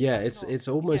 Yeah, it's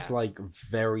almost yeah. like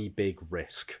very big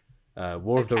Risk.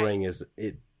 War of the Okay. Ring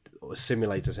it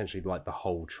simulates essentially like the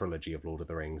whole trilogy of Lord of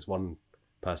the Rings. One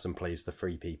person plays the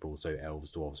three people, so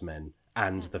elves, dwarves, men,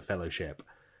 and the Fellowship,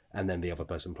 and then the other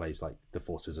person plays like the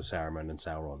forces of Saruman and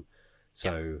Sauron.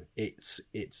 So it's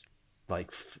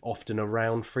like often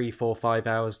around 3, 4, 5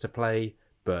 hours to play,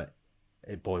 but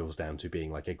it boils down to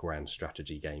being like a grand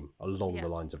strategy game along Yeah. the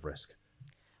lines of Risk.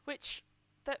 Which,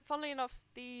 that funnily enough,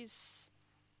 these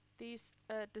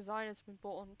designers have been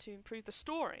brought on to improve the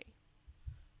story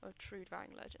of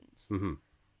Trudvang Legends, Hmm.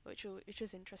 which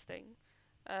is interesting.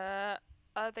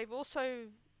 They've also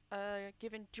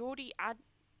given Geordie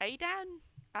Adan,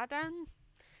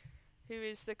 who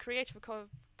is the creator of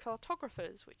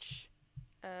Cartographers, which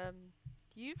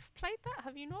you've played that,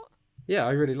 have you not? Yeah,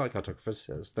 I really like Cartographers.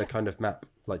 It's the kind of map,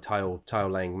 like tile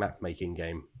laying map making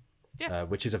game. Yeah.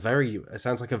 Which is it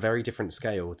sounds like a very different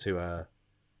scale to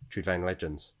Trudvang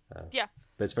Legends. Yeah.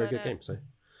 But it's a very good game, so.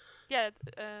 Yeah,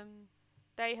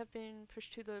 they have been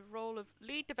pushed to the role of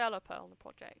lead developer on the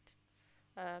project.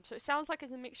 So it sounds like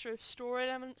it's a mixture of story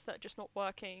elements that are just not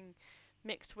working,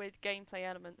 mixed with gameplay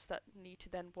elements that need to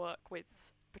then work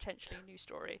with potentially a new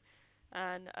story.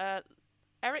 And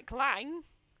Eric Lang,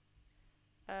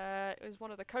 who's one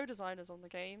of the co-designers on the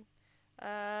game,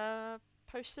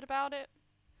 posted about it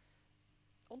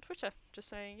on Twitter, just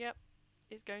saying, yep,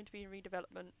 it's going to be in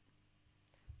redevelopment.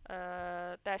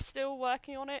 They're still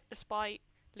working on it despite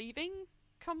leaving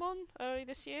Come On early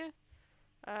this year.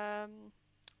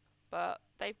 But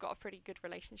they've got a pretty good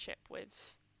relationship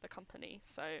with the company,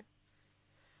 so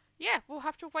yeah, we'll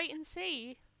have to wait and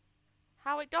see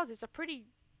how it does. It's a pretty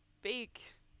big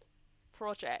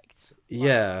project.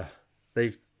 Yeah,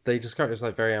 they describe it as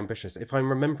like very ambitious. If I'm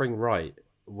remembering right,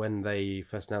 when they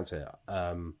first announced it,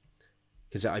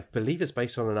 because I believe it's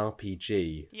based on an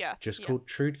RPG, called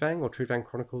Trudvang or Trudvang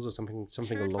Chronicles or something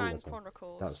along those lines.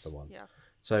 Chronicles. That's the one. Yeah.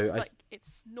 So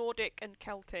it's Nordic and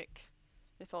Celtic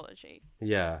mythology.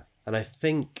 Yeah, and I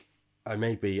think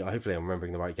hopefully I'm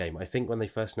remembering the right game. I think when they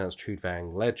first announced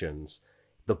Trudvang Legends,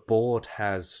 the board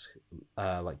has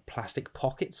like plastic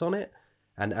pockets on it,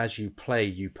 and as you play,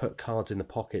 you put cards in the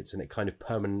pockets, and it kind of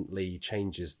permanently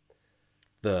changes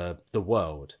the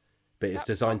world. But it's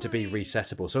designed to be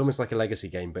resettable, so almost like a legacy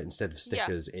game, but instead of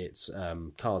stickers, it's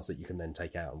cards that you can then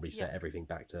take out and reset everything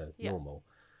back to normal.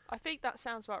 I think that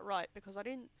sounds about right, because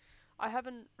I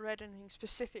haven't read anything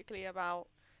specifically about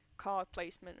card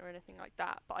placement or anything like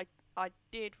that, but I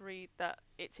did read that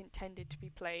it's intended to be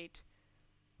played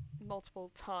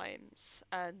multiple times,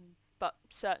 but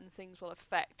certain things will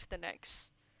affect the next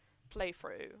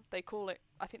playthrough.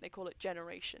 I think they call it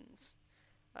generations.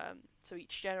 So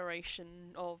each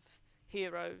generation of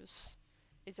heroes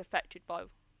is affected by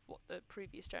what the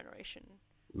previous generation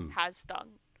has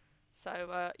done.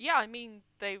 So yeah, I mean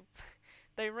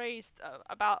they raised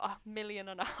about $1.5 million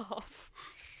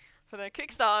for their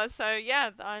Kickstarter. So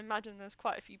yeah, I imagine there's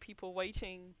quite a few people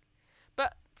waiting.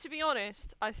 But to be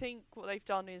honest, I think what they've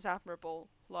done is admirable.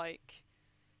 Like,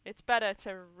 it's better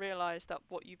to realise that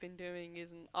what you've been doing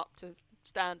isn't up to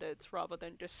standards, rather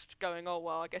than just going, oh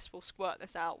well, I guess we'll squirt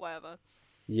this out, whatever.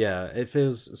 Yeah, it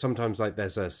feels sometimes like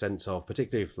there's a sense of,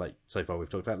 particularly if, like, so far we've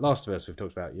talked about Last of Us, we've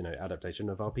talked about, adaptation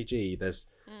of RPG. There's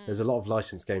a lot of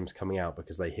licensed games coming out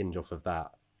because they hinge off of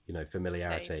that,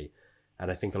 familiarity. And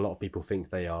I think a lot of people think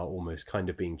they are almost kind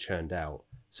of being churned out.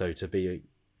 So to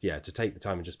take the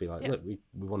time and just be like, look, we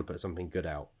want to put something good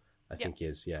out, I think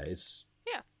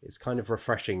it's kind of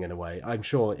refreshing in a way. I'm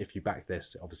sure if you back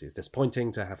this, obviously it's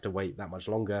disappointing to have to wait that much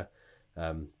longer.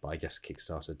 But I guess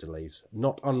Kickstarter delays,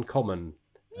 not uncommon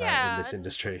in this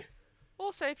industry.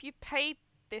 Also, if you paid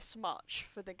this much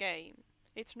for the game,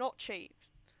 it's not cheap.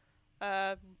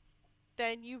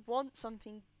 Then you want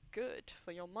something good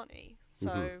for your money.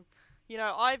 So,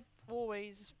 I've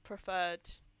always preferred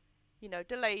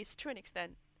delays to an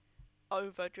extent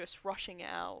over just rushing it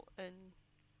out in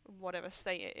whatever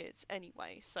state it is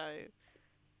anyway. So,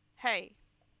 hey,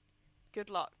 good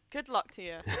luck. Good luck to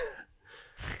you.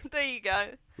 There you go.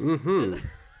 Mm-hmm.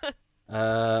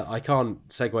 I can't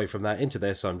segue from that into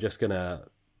this, so I'm just gonna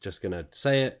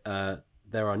say it.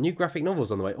 There are new graphic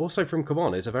novels on the way, also from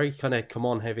CMON. It's a very kind of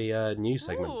CMON heavy news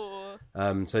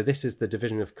segment. So this is the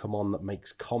division of CMON that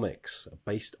makes comics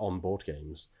based on board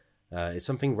games. It's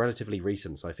something relatively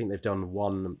recent, so I think they've done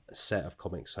one set of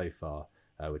comics so far,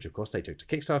 which of course they took to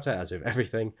Kickstarter, as with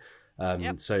everything.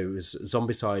 So it was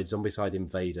Zombicide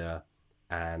Invader,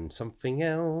 and something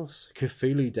else,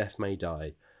 Cthulhu Death May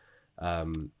Die.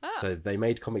 So they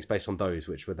made comics based on those,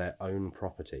 which were their own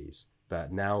properties.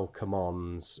 But now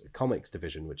CMON's comics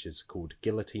division, which is called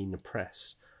Guillotine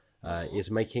Press, is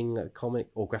making comic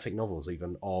or graphic novels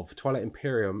even of Twilight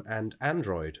Imperium and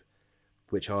Android,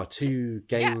 which are two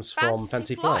games from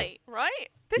Fancy Flight. Right?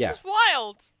 This is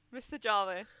wild, Mr.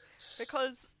 Jarvis,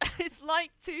 because it's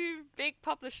like two big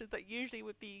publishers that usually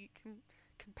would be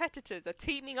competitors are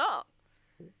teaming up.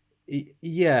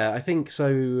 Yeah, I think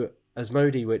so.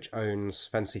 Asmodee, which owns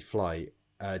Fancy Flight,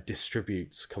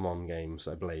 distributes CMON games,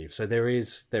 I believe. So there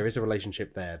is a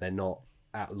relationship there. They're not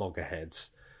at loggerheads.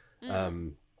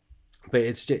 But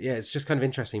it's just kind of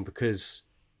interesting because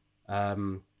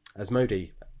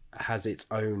Asmodee has its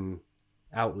own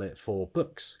outlet for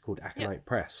books called Aconite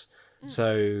Press.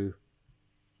 So,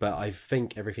 but I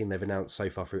think everything they've announced so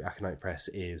far through Aconite Press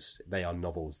they are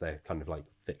novels. They're kind of like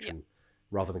fiction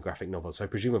rather than graphic novels. So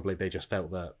presumably they just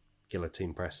felt that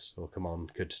Guillotine Press or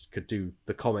CMON could do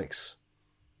the comics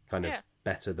kind of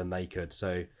better than they could.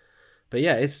 So, but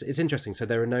yeah, it's interesting. So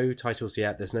there are no titles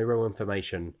yet. There's no real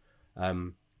information.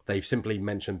 They've simply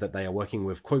mentioned that they are working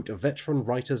with, quote, veteran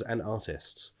writers and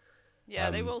artists. Yeah,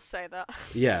 they will say that.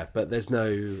 Yeah, but there's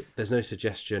no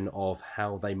suggestion of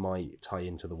how they might tie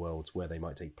into the worlds where they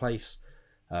might take place.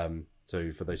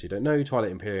 So for those who don't know,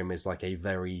 Twilight Imperium is like a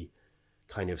very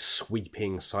kind of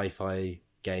sweeping sci-fi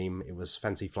game. It was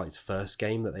Fancy Flight's first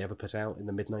game that they ever put out in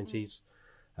the mid-90s.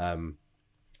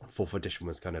 4th edition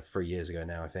was kind of 3 years ago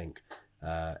now, I think.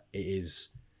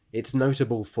 It's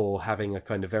notable for having a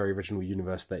kind of very original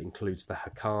universe that includes the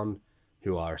Hakan,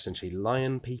 who are essentially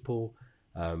lion people.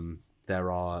 I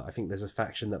think there's a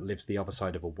faction that lives the other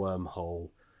side of a wormhole,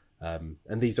 and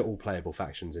these are all playable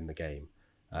factions in the game.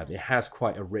 It has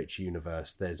quite a rich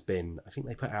universe. I think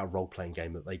they put out a role-playing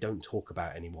game that they don't talk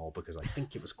about anymore because I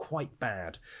think it was quite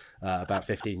bad about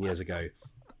 15 years ago.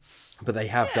 But they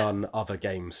have done other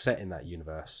games set in that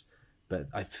universe. But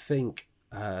I think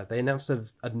they announced a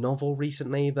novel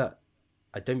recently that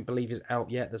I don't believe is out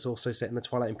yet that's also set in the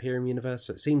Twilight Imperium universe.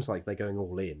 So it seems like they're going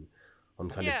all in on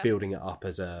kind of building it up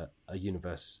as a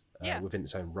universe within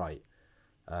its own right.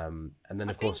 And then,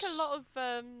 of course... I think a lot of...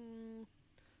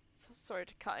 sorry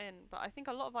to cut in, but I think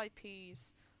a lot of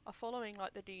IPs are following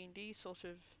like the D&D sort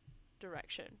of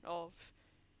direction of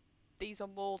these are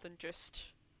more than just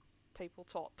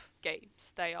tabletop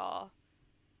games. They are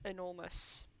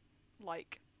enormous,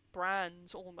 like,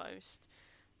 brands almost,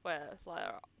 where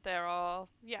there are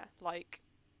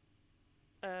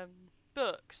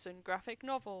books and graphic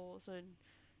novels and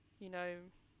who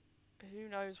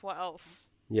knows what else.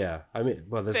 Yeah, I mean,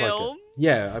 well, there's film?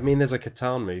 There's a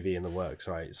Catan movie in the works,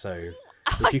 right? So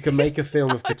if you can make a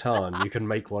film of Catan, you can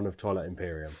make one of Twilight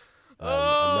Imperium.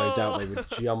 And no doubt they would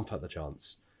jump at the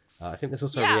chance. I think there's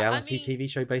also a reality TV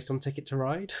show based on Ticket to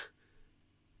Ride.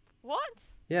 What?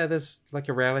 Yeah, there's like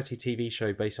a reality TV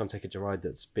show based on Ticket to Ride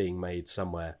that's being made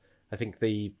somewhere. I think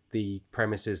the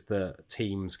premise is that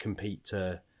teams compete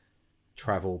to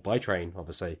travel by train,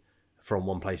 obviously, from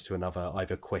one place to another,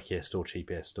 either quickest or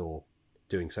cheapest or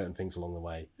doing certain things along the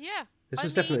way. Yeah. This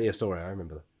was definitely a story, I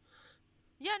remember that.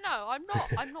 Yeah, no,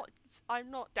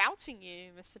 I'm not doubting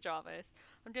you, Mr. Jarvis.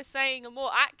 I'm just saying a more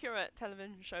accurate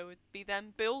television show would be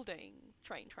them building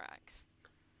train tracks.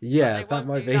 Yeah, that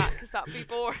might be. Because that'd be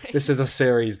boring. This is a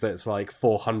series that's like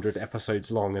 400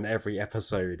 episodes long, and every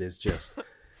episode is just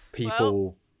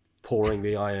people pouring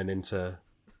the iron into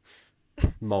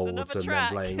molds and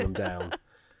then laying them down.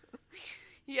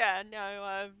 Yeah,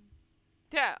 no,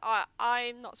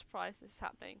 I'm not surprised this is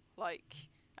happening. Like,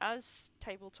 as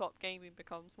tabletop gaming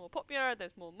becomes more popular,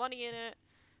 there's more money in it,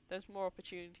 there's more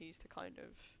opportunities to kind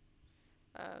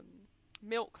of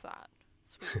milk that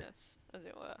sweetness, as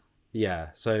it were. Yeah,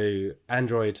 so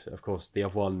Android, of course, the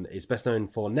other one is best known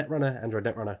for Netrunner, Android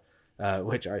Netrunner,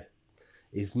 which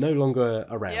is no longer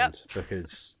around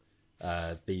because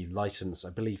the license, I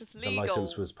believe the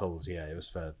license was pulled. Yeah, it was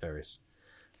for various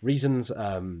Reasons.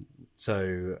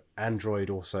 So Android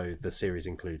also, the series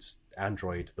includes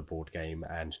Android, the board game,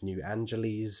 and New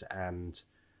Angeles, and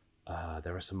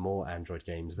there are some more Android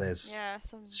games. There's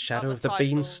some Shadow other of the titles.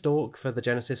 Beanstalk for the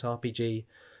Genesis RPG.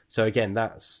 So again,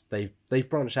 that's they've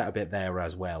branched out a bit there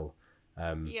as well.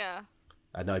 Yeah.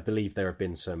 And I believe there have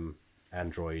been some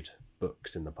Android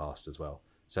books in the past as well.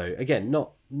 So again,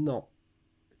 not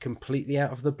completely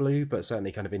out of the blue, but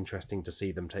certainly kind of interesting to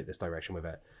see them take this direction with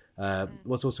it.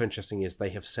 What's also interesting is they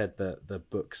have said that the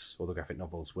books or the graphic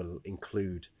novels will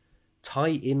include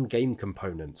tie-in game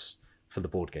components for the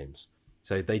board games.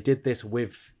 So they did this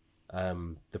with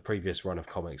the previous run of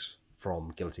comics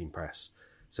from Guillotine Press.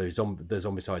 So the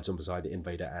Zombicide,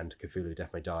 Invader, and Cthulhu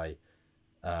Death May Die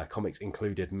comics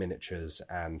included miniatures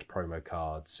and promo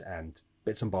cards and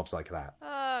bits and bobs like that.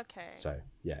 Okay. So,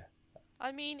 yeah.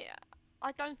 I mean,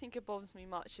 I don't think it bothers me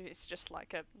much if it's just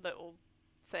like a little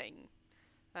thing.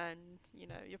 And, you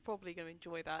know, you're probably going to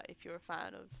enjoy that if you're a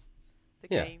fan of the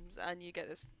games. And you get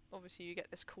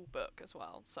this cool book as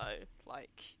well. So,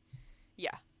 like,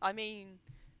 yeah. I mean,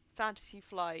 Fantasy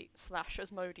Flight /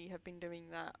 Asmodee have been doing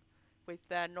that with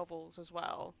their novels as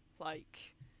well.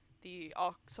 Like,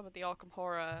 some of the Arkham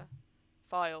Horror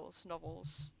Files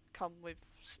novels come with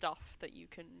stuff that you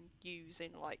can use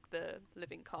in, like, the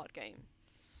living card game.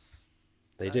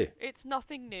 They do. It's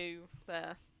nothing new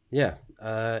there. Yeah,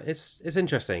 it's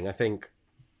interesting. I think,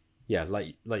 yeah,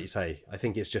 like you say, I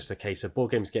think it's just a case of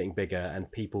board games getting bigger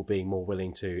and people being more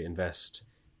willing to invest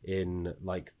in,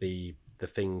 like, the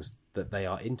things that they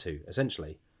are into.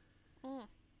 Essentially,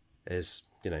 is,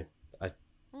 you know,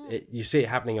 you see it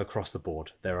happening across the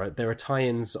board. There are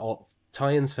tie-ins for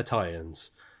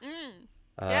tie-ins.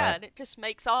 Yeah, and it just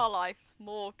makes our life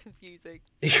more confusing.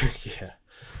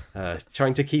 Yeah,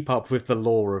 trying to keep up with the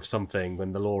lore of something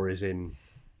when the lore is in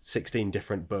 16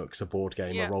 different books, a board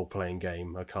game, a role-playing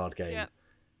game, a card game,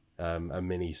 a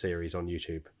mini-series on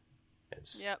YouTube.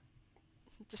 It's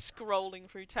just scrolling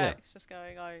through text, just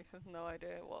going, I have no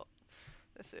idea what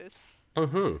this is.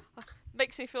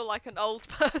 Makes me feel like an old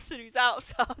person who's out of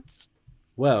touch.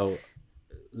 Well,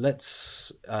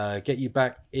 let's get you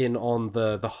back in on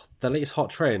the latest hot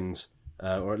trend,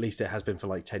 or at least it has been for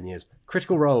like 10 years.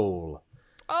 Critical Role.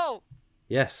 Oh.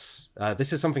 Yes.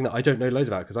 This is something that I don't know loads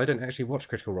about because I don't actually watch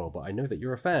Critical Role, but I know that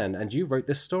you're a fan and you wrote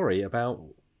this story about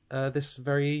this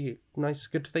very nice,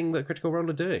 good thing that Critical Role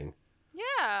are doing.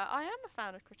 Yeah, I am a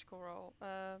fan of Critical Role.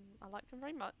 I like them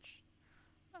very much.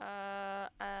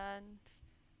 And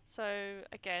so,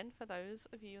 again, for those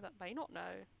of you that may not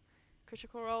know,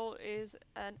 Critical Role is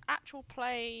an actual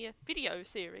play video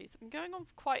series. It's been going on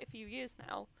for quite a few years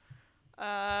now.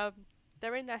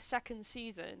 They're in their second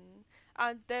season,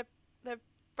 and they're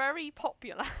very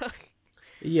popular.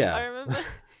 Yeah. I remember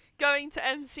going to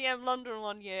MCM London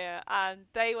one year, and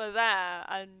they were there,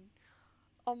 and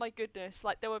oh my goodness,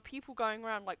 like, there were people going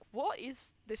around like, what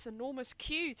is this enormous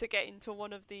queue to get into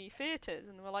one of the theatres?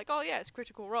 And they were like, oh yeah, it's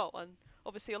Critical Role. And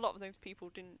obviously a lot of those people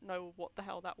didn't know what the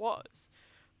hell that was.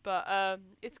 But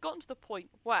it's gotten to the point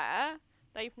where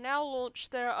they've now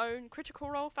launched their own Critical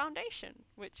Role Foundation,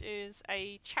 which is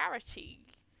a charity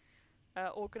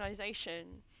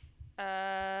organisation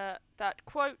that,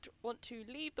 quote, want to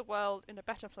leave the world in a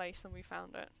better place than we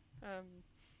found it.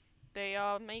 They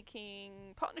are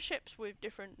making partnerships with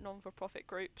different non-for-profit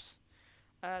groups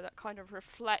that kind of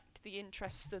reflect the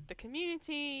interests of the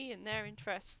community and their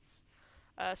interests.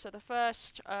 So the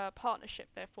first partnership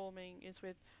they're forming is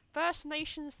with First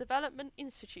Nations Development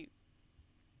Institute,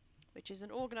 which is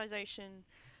an organisation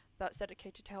that's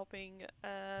dedicated to helping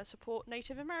support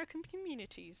Native American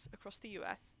communities across the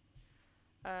US.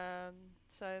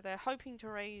 So they're hoping to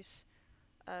raise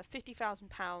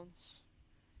 £50,000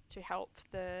 to help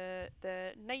the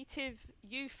Native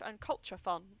Youth and Culture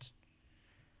Fund,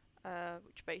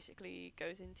 which basically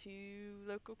goes into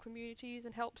local communities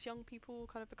and helps young people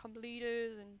kind of become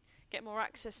leaders and get more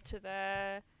access to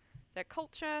their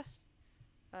culture.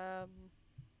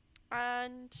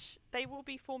 And they will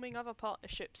be forming other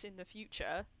partnerships in the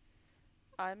future.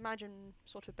 I imagine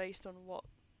sort of based on what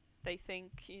they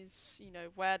think is, you know,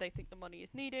 where they think the money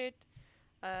is needed,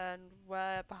 and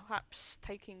where perhaps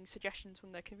taking suggestions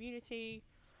from their community.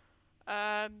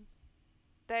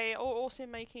 They are also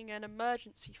making an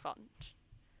emergency fund.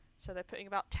 So they're putting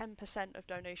about 10% of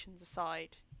donations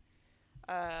aside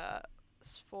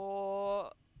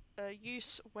for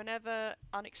use whenever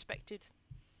unexpected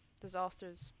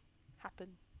disasters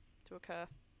happen to occur.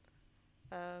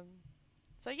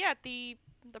 So yeah, the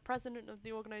president of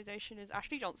the organisation is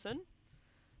Ashley Johnson,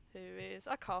 who is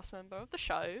a cast member of the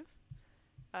show,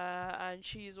 and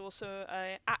she is also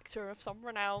an actor of some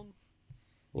renown.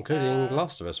 including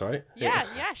Last of Us, right? Yeah,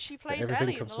 she plays Everything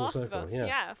Ellie in comes The full Last of circle, Us. yeah.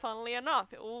 Yeah, funnily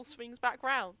enough, it all swings back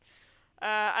round.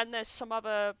 And there's some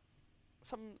other,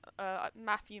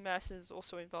 Matthew Mercer's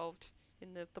also involved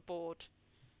in the board.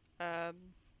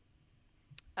 And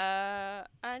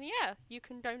yeah, you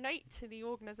can donate to the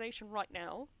organisation right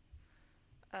now.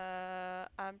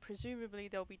 And presumably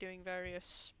they'll be doing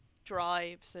various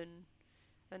drives and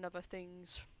other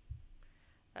things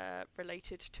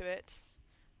related to it.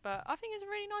 But I think it's a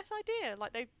really nice idea.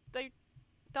 Like they've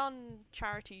done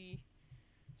charity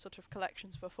sort of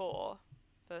collections before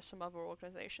for some other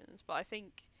organisations, but I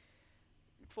think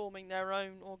forming their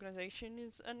own organisation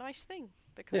is a nice thing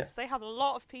because they have a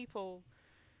lot of people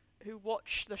who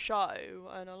watch the show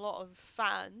and a lot of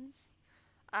fans,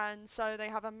 and so they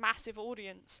have a massive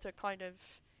audience to kind of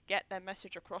get their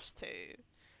message across to.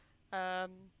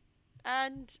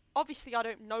 And obviously I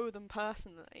don't know them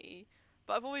personally,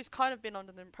 but I've always kind of been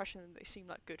under the impression that they seem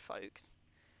like good folks.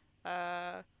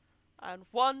 And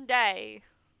one day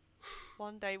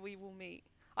we will meet.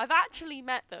 I've actually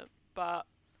met them, but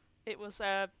it was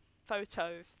a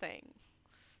photo thing.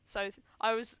 So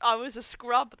I was a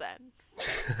scrub then.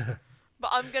 But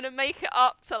I'm gonna make it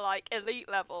up to like elite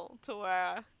level to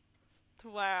where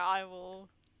I'll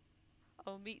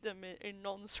meet them in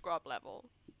non-scrub level.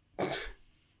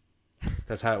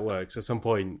 That's how it works. At some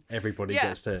point, everybody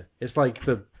gets to... It's like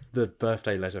the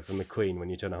birthday letter from the Queen when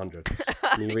you turn 100.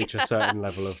 And you reach a certain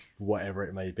level of whatever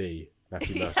it may be.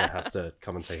 Matthew Mercer has to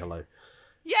come and say hello.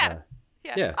 Yeah.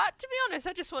 To be honest,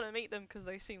 I just want to meet them because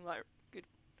they seem like good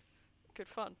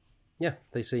fun. Yeah,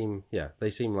 they seem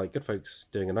like good folks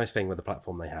doing a nice thing with the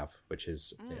platform they have, which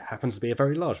is it happens to be a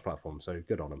very large platform, so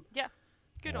good on them. Yeah,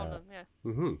 good on them. Yeah.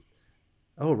 Mm-hmm.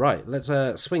 All right, let's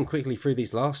swing quickly through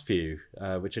these last few,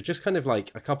 which are just kind of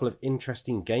like a couple of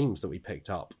interesting games that we picked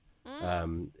up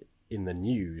in the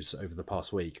news over the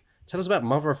past week. Tell us about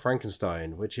Mother of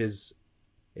Frankenstein, which is,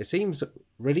 it seems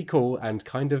really cool and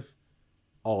kind of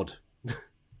odd.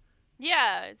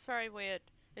 Yeah, it's very weird.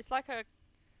 It's like the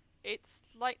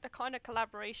kind of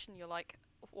collaboration you're like,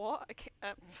 what?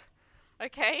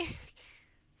 Okay.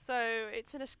 So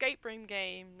it's an escape room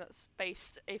game that's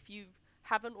based, if you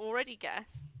haven't already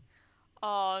guessed,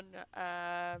 on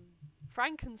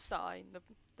Frankenstein,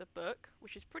 the book,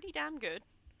 which is pretty damn good.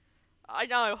 I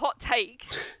know, hot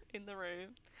takes in the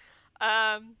room.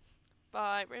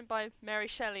 Written by Mary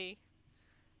Shelley,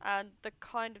 and the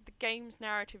game's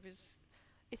narrative is,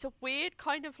 it's a weird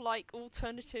kind of like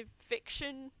alternative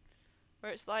fiction,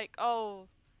 where it's like, oh,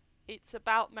 it's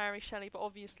about Mary Shelley, but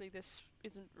obviously this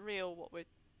isn't real what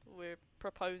we're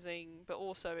proposing, but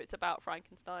also it's about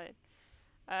Frankenstein.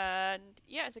 And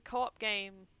yeah, it's a co-op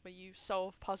game where you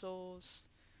solve puzzles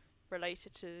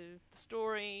related to the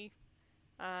story,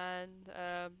 and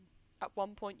at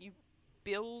one point you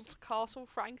build Castle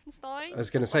Frankenstein. I was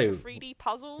going to say, a 3D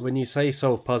puzzle. When you say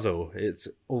solve puzzle, it's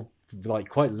all like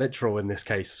quite literal in this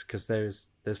case, because there's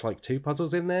like two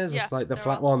puzzles in there. There's like the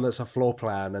flat one that's a floor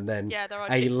plan, and then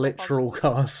a literal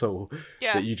castle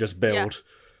that you just build.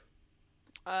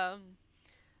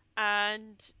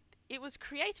 And it was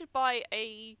created by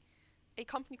a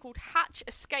company called Hatch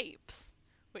Escapes,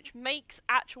 which makes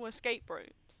actual escape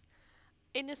rooms,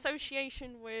 in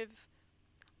association with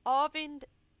Arvind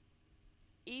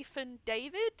Ethan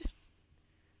David,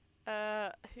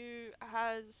 who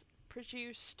has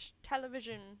produced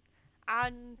television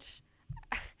and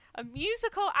a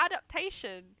musical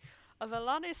adaptation of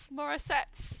Alanis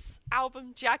Morissette's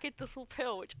album Jagged Little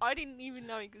Pill, which I didn't even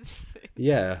know existed.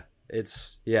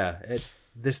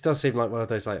 This does seem like one of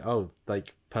those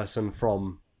like person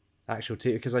from actual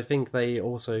TV, because I think they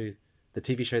also, the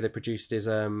TV show they produced is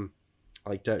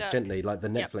like Dirk Gently, like the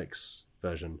Netflix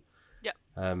version.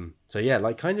 So yeah,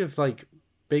 like kind of like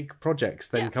big projects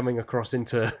then coming across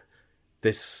into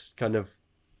this kind of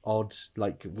odd,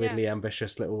 like weirdly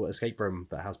ambitious little escape room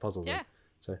that has puzzles in.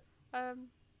 So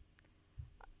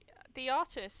the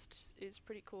artist is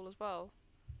pretty cool as well.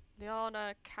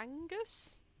 Liana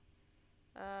Kangas,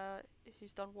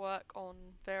 who's done work on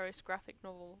various graphic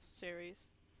novel series.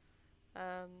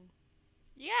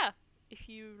 If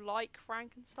you like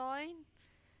Frankenstein,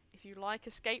 if you like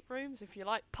escape rooms, if you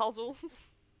like puzzles,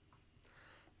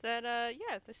 then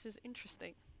this is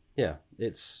interesting. Yeah,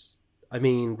 it's, I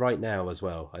mean, right now as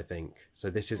well, I think. So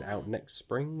this is out next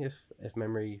spring, if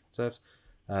memory serves.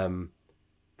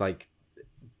 Like,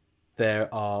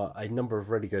 there are a number of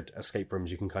really good escape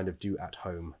rooms you can kind of do at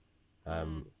home.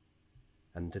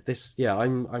 And this,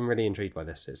 I'm really intrigued by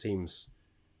this. It seems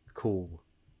cool.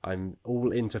 I'm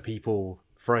all into people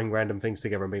throwing random things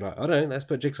together and being like, I don't know, let's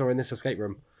put Jigsaw in this escape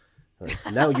room.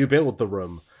 Now you build the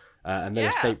room and then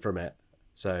escape from it.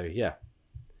 So yeah,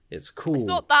 it's cool. It's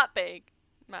not that big,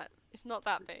 Matt. It's not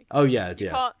that big. Oh yeah, You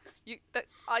yeah. can't.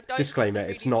 I don't. Disclaimer: think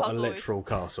the it's 3D not a puzzle literal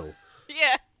castle,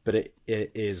 Yeah. but it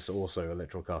is also a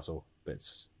literal castle. But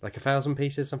it's like 1,000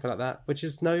 pieces, something like that, which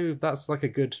is that's like a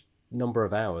good number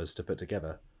of hours to put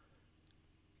together.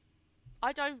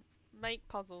 I don't make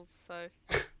puzzles, so.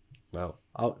 Well,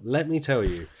 let me tell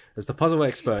you, as the puzzle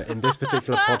expert in this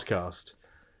particular podcast,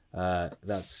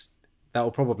 that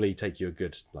will probably take you a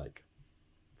good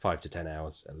 5 to 10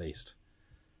 hours at least.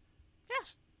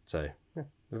 Yes. So yeah,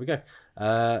 there we go.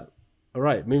 All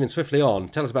right, moving swiftly on.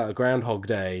 Tell us about Groundhog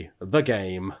Day, the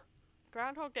game.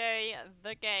 Groundhog Day,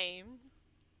 the game,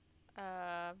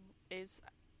 is,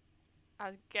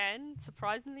 again,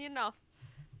 surprisingly enough,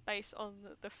 based on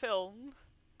the film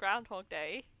Groundhog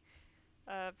Day.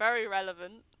 Very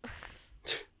relevant.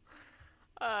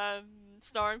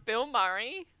 Starring Bill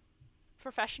Murray,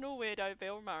 professional weirdo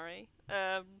Bill Murray.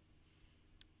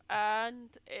 And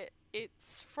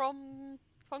it's from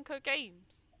Funko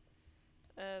Games,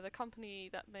 the company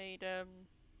that made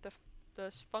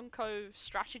the Funko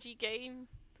strategy game,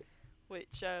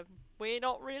 which we're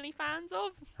not really fans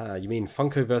of. You mean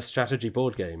Funkoverse strategy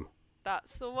board game?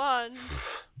 That's the one.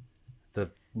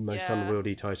 The most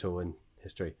unwieldy title in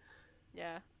history.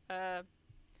 Yeah.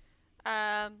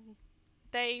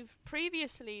 They've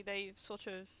sort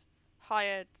of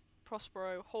hired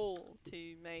Prospero Hall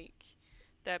to make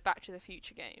their Back to the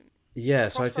Future game. Yeah,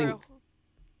 so I think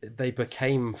they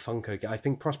became Funko. I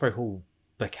think Prospero Hall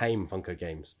became Funko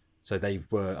Games, so they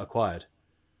were acquired.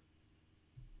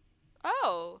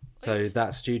 Oh. So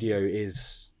that studio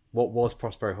is what was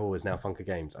Prospero Hall is now Funko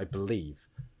Games, I believe.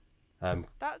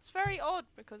 That's very odd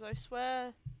because I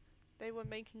swear they were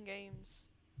making games.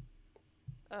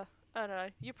 I don't know.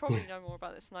 You probably know more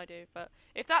about this than I do, but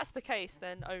if that's the case,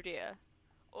 then oh dear.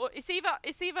 Or it's either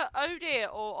oh dear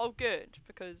or oh good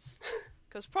because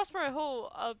Prospero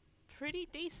Hall are pretty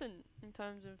decent in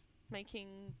terms of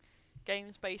making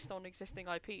games based on existing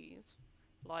IPs.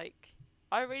 Like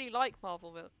I really like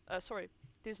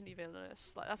Disney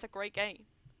Villainous. Like that's a great game.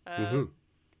 You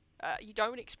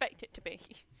don't expect it to be.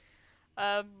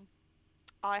 I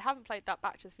haven't played that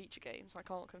Back to the Future game, so I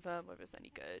can't confirm whether it's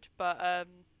any good. But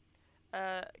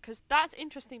because that's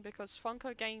interesting because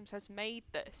Funko Games has made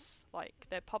this, like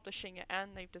they're publishing it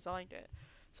and they've designed it.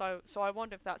 So I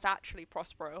wonder if that's actually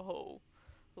Prospero Hall,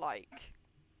 like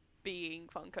being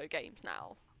Funko Games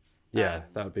now. Yeah,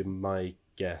 that would be my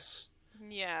guess.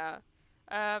 Yeah,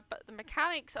 but the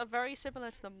mechanics are very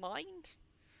similar to the Mind,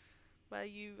 where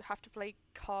you have to play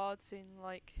cards in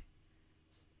like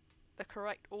the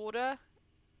correct order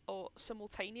or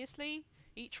simultaneously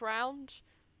each round.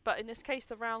 But in this case,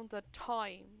 the rounds are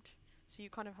timed, so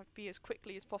you kind of have to be as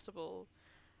quickly as possible.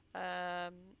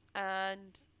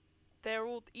 And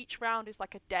each round is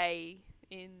like a day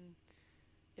in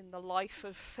the life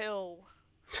of Phil,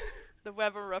 the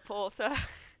weather reporter.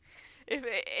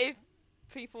 If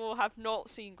people have not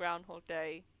seen Groundhog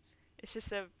Day, it's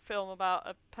just a film about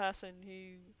a person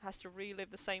who has to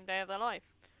relive the same day of their life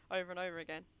over and over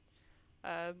again.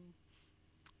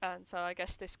 And so I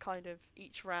guess this kind of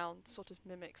each round sort of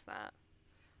mimics that.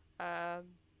 I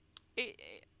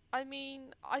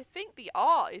mean, I think the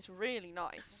art is really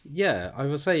nice. Yeah, I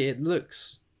will say it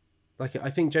looks like I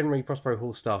think generally Prospero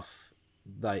Hall stuff,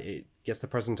 like it gets the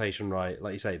presentation right.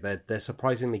 Like you say, they're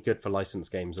surprisingly good for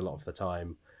licensed games a lot of the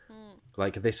time.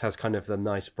 Like this has kind of the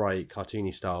nice, bright,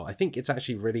 cartoony style. I think it's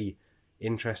actually really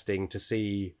interesting to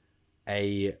see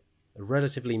a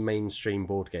relatively mainstream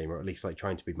board game, or at least like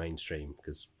trying to be mainstream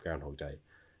because Groundhog Day,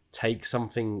 take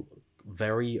something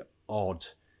very odd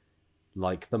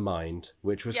like The Mind,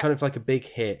 which was kind of like a big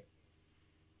hit,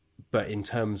 but in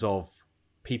terms of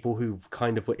people who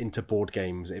kind of were into board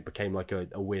games, it became like a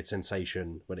weird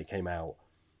sensation when it came out.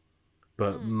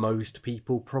 But most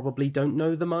people probably don't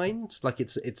know The Mind. Like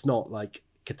it's not like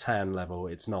Catan level,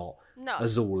 it's not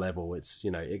Azul level. It's,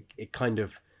 you know, it kind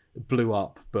of blew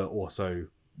up, but also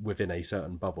within a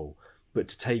certain bubble. But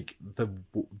to take the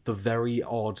very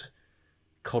odd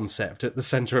concept at the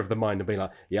center of The Mind and be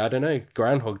like, I don't know,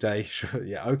 Groundhog Day, sure,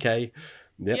 okay,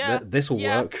 this will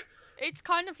work. It's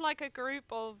kind of like a group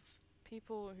of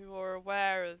people who are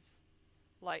aware of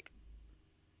like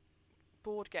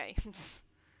board games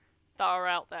that are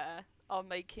out there are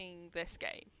making this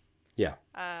game. Yeah.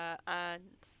 And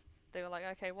they were like,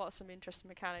 okay, what are some interesting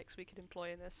mechanics we could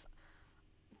employ in this?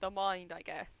 The Mind, I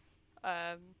guess.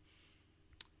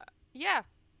 Yeah.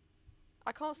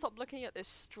 I can't stop looking at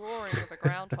this drawing of a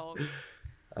groundhog.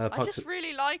 I just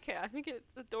really like it. I think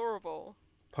it's adorable.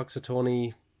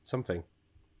 Puxatawny something.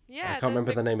 Yeah. I can't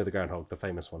remember the name of the groundhog, the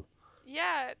famous one.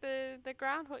 Yeah, the the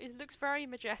groundhog, it looks very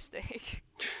majestic.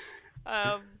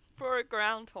 For a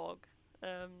groundhog.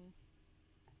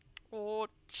 Or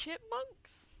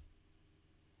chipmunks?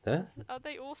 Huh? Are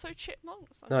they also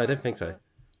chipmunks? No, I don't think so.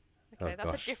 Okay, Oh,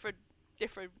 that's gosh. a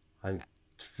different I'm...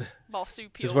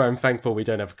 marsupial. This is where I'm thankful we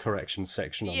don't have a corrections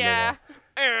section on Yeah.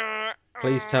 there.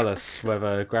 Please tell us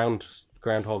whether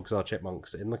groundhogs are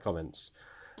chipmunks in the comments.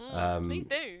 Please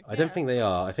do. I don't think they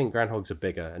are. I think groundhogs are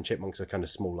bigger and chipmunks are kind of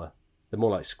smaller. They're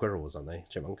more like squirrels, aren't they?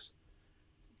 Chipmunks.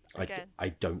 Again. I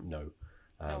don't know.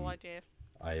 No idea.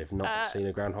 I have not seen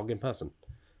a groundhog in person.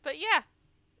 But yeah,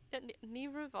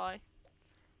 neither have I.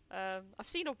 I've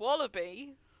seen a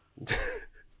wallaby.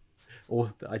 Or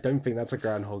I don't think that's a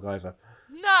groundhog either.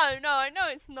 No, I know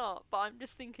it's not, but I'm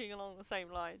just thinking along the same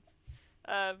lines.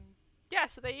 Yeah,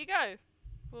 so there you go.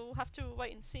 We'll have to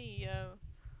wait and see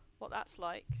what that's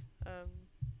like.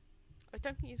 I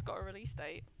don't think he's got a release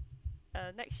date.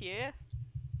 Next year.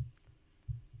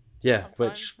 Yeah, Sometime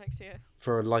which next year.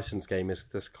 for a licensed game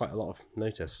there's quite a lot of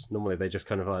notice. Normally they just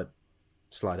kind of like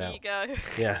slide There out. you go.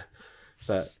 Yeah,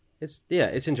 but it's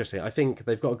interesting. I think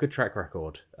they've got a good track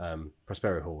record.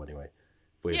 Prospero Hall anyway,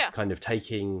 with kind of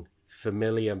taking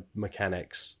familiar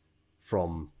mechanics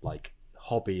from like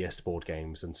hobbyist board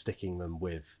games and sticking them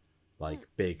with like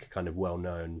big kind of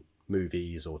well-known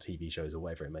movies or TV shows or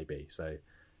whatever it may be. So,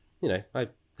 I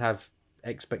have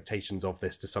expectations of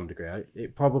this to some degree.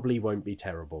 It probably won't be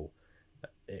terrible.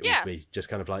 It will be just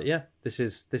kind of like, this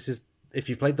is if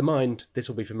you've played The Mind, this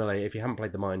will be familiar. If you haven't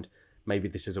played The Mind, maybe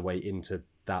this is a way into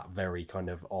that very kind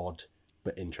of odd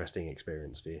but interesting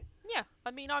experience for you. Yeah,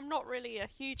 I mean, I'm not really a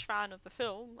huge fan of the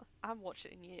film. I haven't watched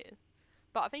it in years.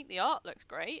 But I think the art looks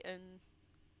great, and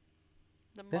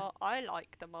I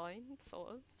like The Mind, sort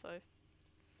of, so...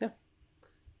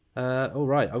 All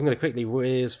right, I'm going to quickly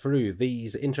whiz through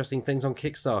these interesting things on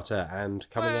Kickstarter and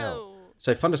coming out.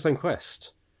 So Thunderstone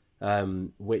Quest,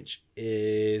 which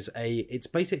is it's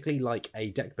basically like a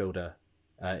deck builder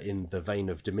in the vein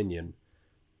of Dominion,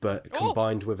 but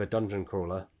combined with a dungeon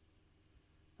crawler,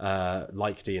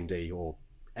 like D&D, or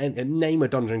and name a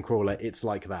dungeon crawler, it's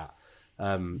like that.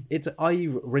 I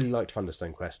really liked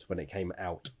Thunderstone Quest when it came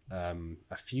out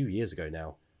a few years ago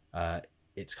now.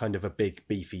 It's kind of a big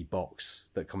beefy box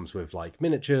that comes with like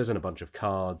miniatures and a bunch of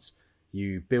cards.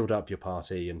 You build up your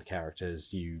party and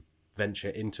characters, you venture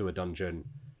into a dungeon,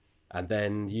 and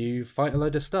then you fight a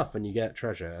load of stuff and you get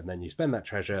treasure, and then you spend that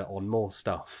treasure on more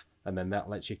stuff, and then that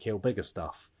lets you kill bigger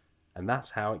stuff. And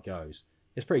that's how it goes.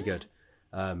 It's pretty good.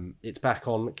 It's back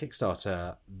on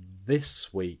Kickstarter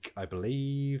this week, I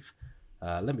believe.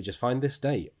 Let me just find this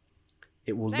date.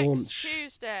 It will launch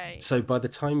Tuesday. So by the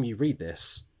time you read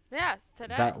this, yes,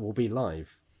 today. that will be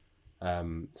live.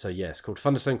 So yeah, it's called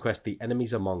Thunderstone Quest: The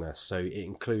Enemies Among Us. So it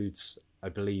includes, I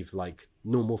believe, like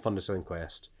normal Thunderstone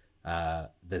Quest.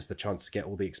 There's the chance to get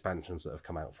all the expansions that have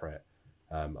come out for it,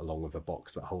 along with a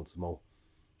box that holds them all.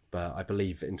 But I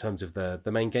believe in terms of the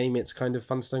main game, it's kind of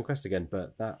Thunderstone Quest again.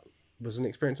 But that was an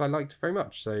experience I liked very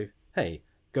much. So hey,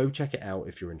 go check it out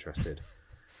if you're interested.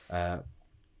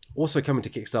 Also coming to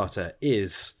Kickstarter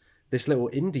is this little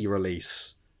indie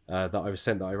release that I was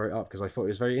sent that I wrote up because I thought it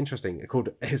was very interesting.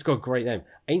 It's got a great name,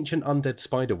 Ancient Undead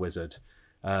Spider Wizard,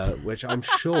 which I'm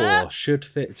sure should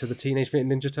fit to the Teenage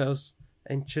Mutant Ninja Turtles.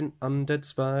 Ancient Undead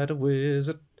Spider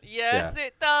Wizard. Yes,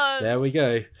 it does. There we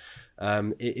go.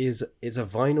 It's a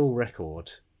vinyl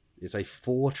record. It's a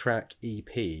 4-track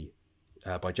EP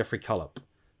by Jeffrey Cullop.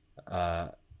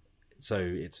 So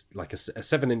it's like a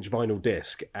 7-inch vinyl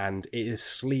disc, and it is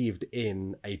sleeved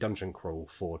in a dungeon crawl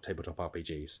for tabletop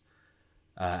RPGs.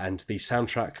 And the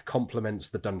soundtrack complements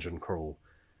the dungeon crawl.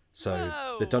 So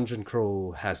the dungeon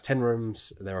crawl has 10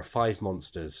 rooms. There are 5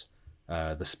 monsters.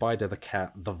 The spider, the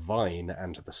cat, the vine,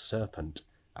 and the serpent,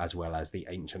 as well as the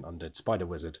ancient undead spider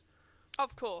wizard.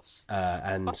 Of course.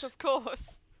 But of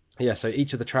course. Yeah, so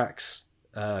each of the tracks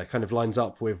kind of lines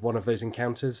up with one of those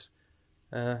encounters.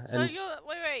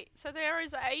 Wait. So there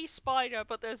is a spider,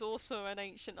 but there's also an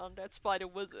ancient undead spider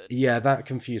wizard. Yeah, that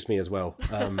confused me as well.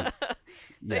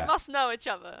 They must know each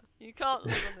other. You can't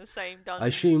live in the same dungeon. I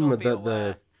assume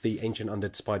that the ancient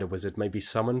undead spider wizard maybe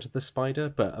summoned the spider,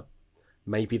 but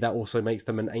maybe that also makes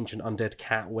them an ancient undead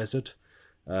cat wizard,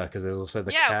 because there's also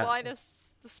the cat. Yeah, why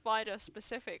does the spider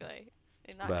specifically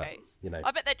in that case?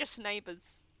 I bet they're just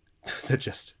neighbours. they're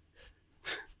just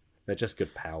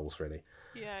good pals, really.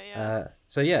 Yeah.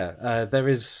 There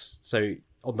is. So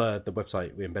on the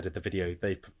website we embedded the video.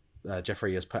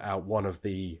 Jeffrey has put out one of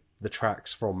the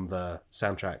tracks from the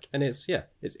soundtrack, and it's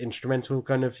instrumental,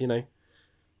 kind of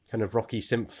rocky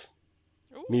synth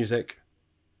music.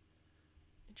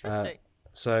 Interesting.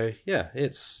 So yeah,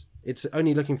 it's It's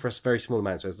only looking for a very small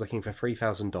amount, so it's looking for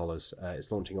 $3,000.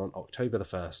 It's launching on October the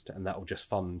 1st, and that will just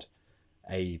fund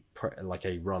a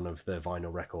run of the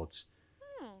vinyl records.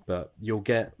 But you'll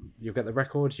get the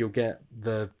record, you'll get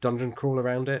the dungeon crawl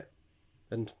around it,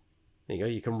 and there you go.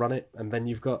 You can run it, and then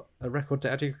you've got a record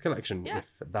to add to your collection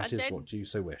if that is what you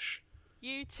so wish.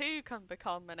 You too can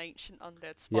become an ancient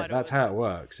undead spider. Yeah, that's how it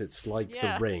works. It's like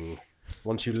The Ring.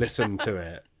 Once you listen to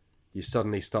it, you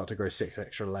suddenly start to grow 6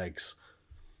 extra legs.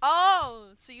 Oh,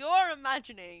 so you're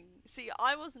imagining... See,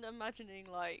 I wasn't imagining,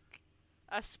 like,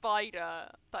 a spider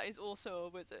that is also a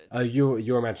wizard. Oh,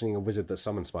 you're imagining a wizard that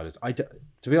summons spiders.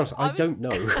 To be honest, I don't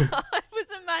know. I was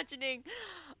imagining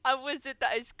a wizard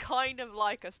that is kind of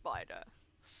like a spider.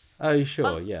 Oh,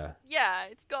 sure, yeah. Yeah,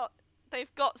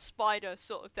 they've got spider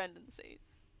sort of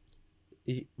tendencies.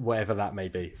 Whatever that may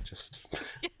be. Just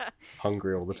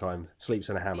hungry all the time. Sleeps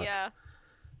in a hammock. Yeah.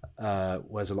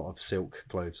 Wears a lot of silk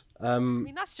clothes. I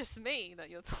mean, that's just me that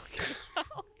you're talking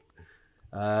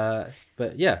about.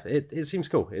 But yeah, it seems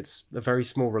cool. It's a very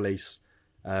small release.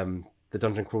 The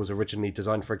dungeon crawl was originally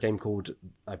designed for a game called,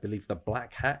 I believe, The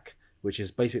Black Hack, which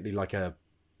is basically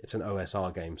it's an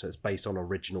OSR game, so it's based on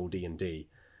original D&D.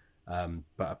 But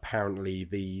apparently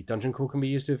the dungeon crawl can be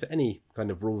used with any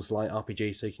kind of rules-light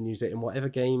RPG, so you can use it in whatever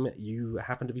game you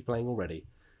happen to be playing already.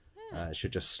 It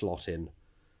should just slot in.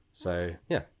 So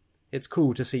yeah, it's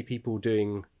cool to see people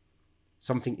doing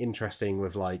something interesting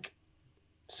with like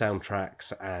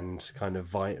soundtracks and kind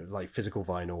of like physical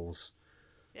vinyls.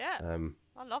 Yeah,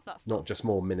 I love that stuff. Not just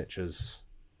more miniatures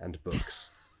and books.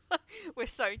 We're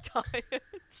so tired.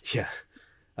 Yeah.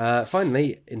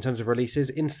 Finally, in terms of releases,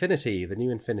 Infinity, the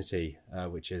new Infinity,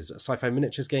 which is a sci-fi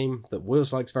miniatures game that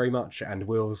Wills likes very much, and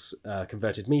Wills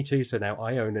converted me to, so now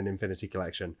I own an Infinity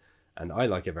collection, and I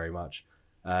like it very much.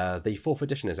 The 4th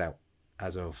edition is out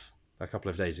as of a couple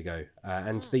of days ago,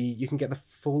 and you can get the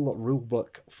full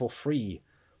rulebook for free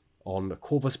on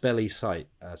Corvus Belli's site,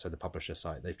 so the publisher's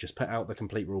site. They've just put out the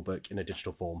complete rulebook in a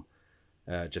digital form.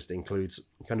 Just includes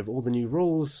kind of all the new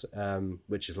rules,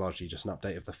 which is largely just an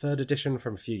update of the 3rd edition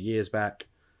from a few years back.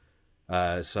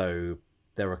 So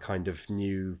there are kind of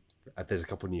there's a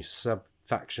couple of new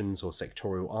sub-factions or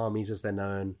sectorial armies as they're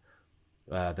known.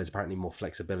 There's apparently more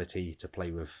flexibility to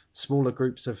play with smaller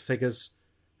groups of figures.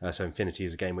 So Infinity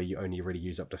is a game where you only really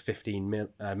use up to 15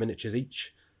 miniatures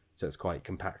each, so it's quite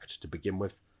compact to begin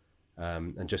with.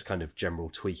 And just kind of general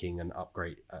tweaking and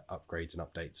upgrades and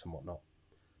updates and whatnot.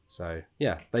 So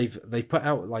yeah, they've put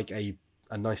out like a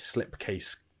nice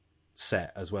slipcase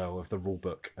set as well of the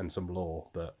rulebook and some lore,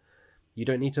 but you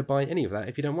don't need to buy any of that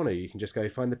if you don't want to. You can just go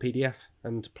find the PDF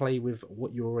and play with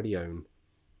what you already own.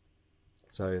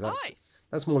 So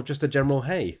that's more of just a general,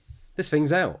 hey, this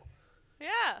thing's out.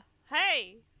 Yeah,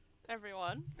 hey,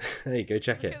 everyone. Hey, go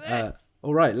check it.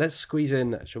 All right,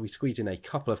 shall we squeeze in a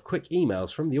couple of quick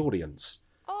emails from the audience?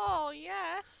 Oh,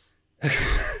 yes.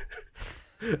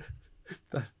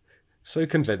 So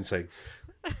convincing.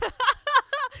 I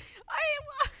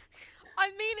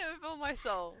mean it with all my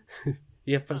soul.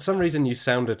 Yeah, for some reason you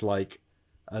sounded like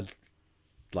a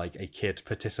kid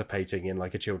participating in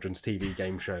like a children's TV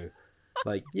game show.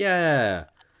 Like, yeah.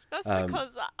 That's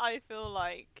because I feel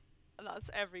like that's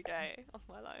every day of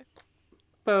my life.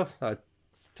 Well, I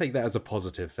take that as a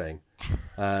positive thing.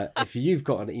 If you've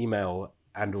got an email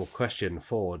and or question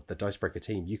for the Dicebreaker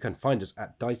team, you can find us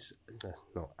at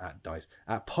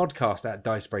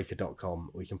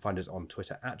podcast@dicebreaker.com, or you can find us on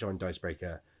Twitter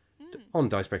 @joindicebreaker, on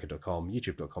dicebreaker.com,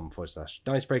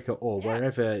 youtube.com/dicebreaker, or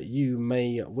wherever you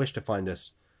may wish to find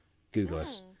us. Google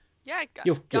us. Yeah,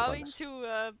 you'll go into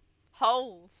a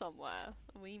hole somewhere.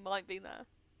 We might be there.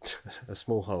 A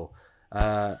small hole.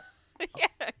 Yeah.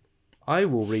 I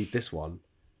will read this one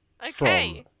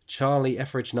from Charlie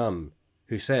Etheridge Nunn,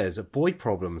 who says, Boy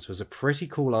Problems was a pretty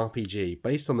cool RPG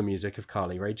based on the music of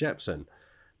Carly Rae Jepsen.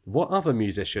 What other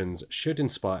musicians should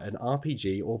inspire an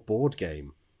RPG or board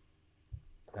game?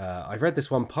 I've read this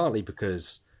one partly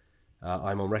because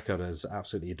I'm on record as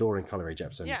absolutely adoring Carly Rae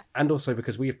Jepsen, and also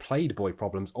because we have played Boy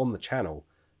Problems on the channel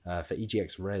for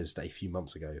EGX Rezzed a few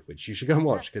months ago, which you should go and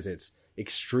watch because it's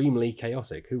extremely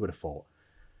chaotic. Who would have thought?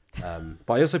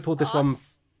 But I also pulled this one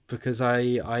because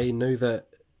I know that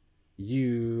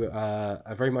you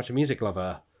are very much a music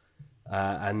lover,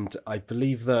 and I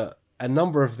believe that a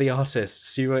number of the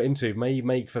artists you are into may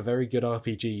make for very good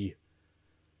RPG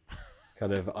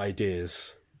kind of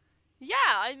ideas. Yeah,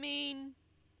 I mean,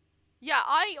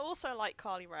 I also like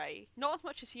Carly Rae, not as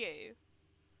much as you,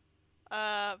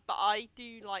 but I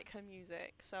do like her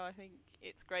music, so I think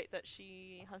it's great that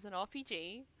she has an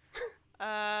RPG.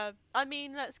 I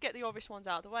mean, let's get the obvious ones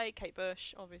out of the way. Kate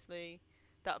Bush, obviously.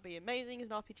 That would be amazing as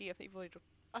an RPG. I think we've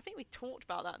I think we talked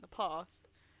about that in the past.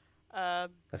 I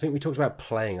think we talked about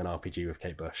playing an RPG with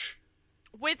Kate Bush.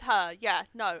 With her, yeah,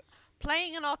 no.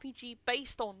 Playing an RPG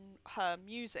based on her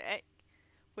music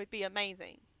would be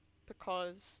amazing.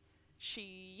 Because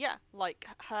like,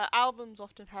 her albums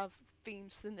often have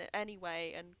themes in it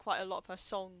anyway, and quite a lot of her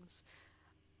songs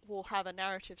will have a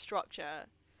narrative structure.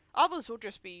 Others will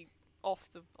just be off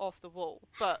the wall.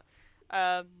 But,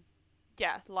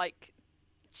 yeah, like,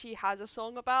 she has a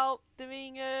song about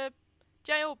doing a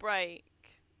jailbreak.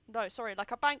 No, sorry,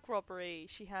 like a bank robbery.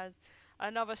 She has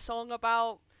another song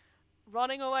about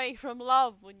running away from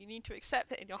love when you need to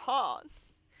accept it in your heart.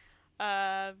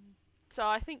 So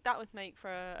I think that would make for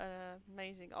an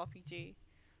amazing RPG.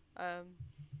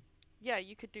 Yeah,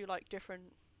 you could do like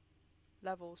different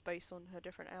levels based on her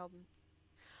different album.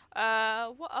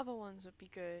 What other ones would be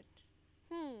good?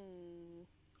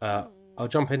 I'll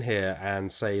jump in here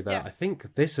and say that Yes. I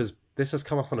think this has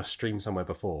come up on a stream somewhere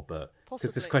before, but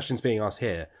because this Possibly. question's being asked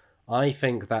here, I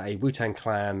think that a Wu-Tang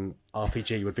Clan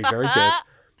RPG would be very good.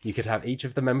 You could have each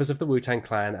of the members of the Wu-Tang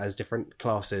Clan as different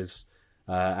classes,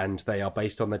 and they are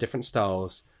based on their different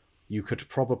styles. You could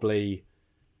probably,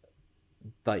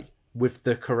 like, with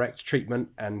the correct treatment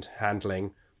and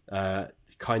handling,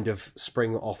 kind of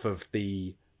spring off of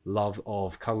the love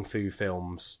of kung fu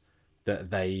films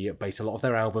that they base a lot of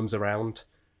their albums around.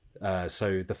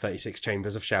 So the 36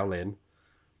 Chambers of Shaolin.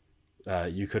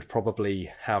 You could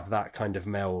probably have that kind of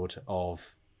meld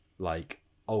of like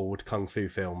old kung fu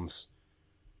films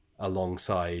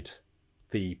alongside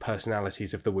the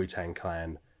personalities of the Wu-Tang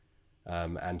Clan,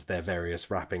 and their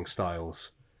various rapping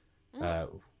styles.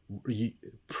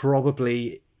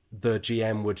 Probably the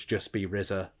GM would just be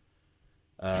RZA,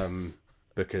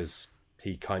 because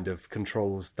he kind of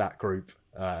controls that group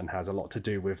and has a lot to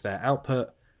do with their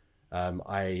output.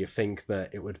 I think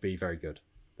that it would be very good.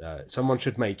 Someone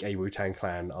should make a Wu-Tang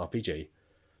Clan RPG.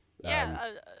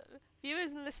 Yeah,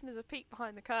 viewers and listeners, a peek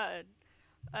behind the curtain.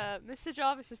 Mr.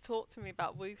 Jarvis has talked to me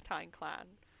about Wu-Tang Clan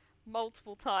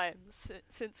multiple times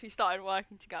since we started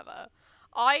working together.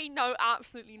 I know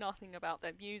absolutely nothing about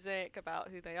their music, about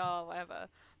who they are, whatever.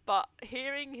 But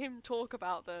hearing him talk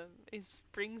about them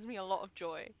brings me a lot of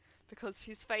joy, because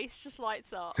his face just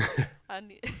lights up,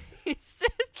 and it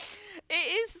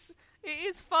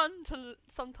is fun to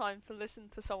sometimes to listen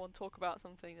to someone talk about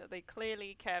something that they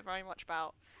clearly care very much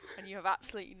about, and you have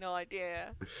absolutely no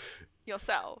idea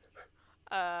yourself.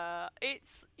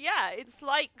 It's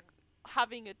like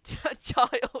having a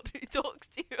child who talks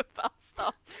to you about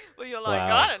stuff where you're like,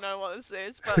 Wow. I don't know what this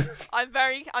is, but I'm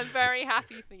very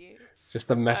happy for you. Just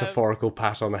the metaphorical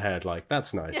pat on the head, like,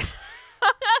 that's nice.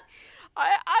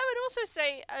 I would also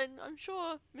say, and I'm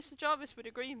sure Mr. Jarvis would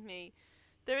agree with me,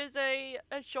 there is a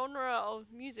genre of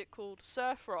music called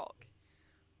surf rock,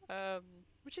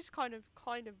 which is kind of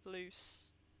loose.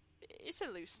 It's a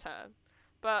loose term,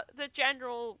 but the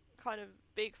general kind of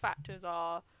big factors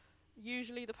are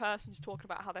usually the person's talking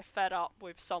about how they're fed up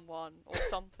with someone or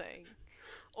something,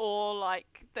 or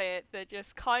like they're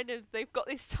just kind of, they've got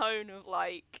this tone of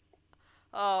like,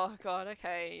 oh god,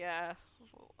 okay, yeah,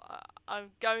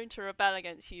 I'm going to rebel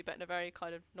against you, but in a very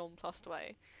kind of nonplussed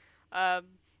way.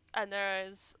 And there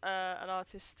is an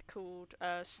artist called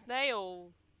Snail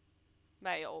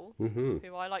Mail,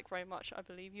 who I like very much. I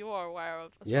believe you are aware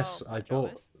of as Yes, well. I bought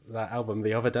Jarvis. that album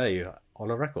the other day on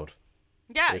a record.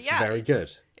 Yeah, It's yeah, very good.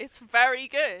 It's very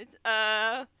good.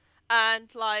 And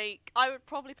like, I would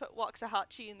probably put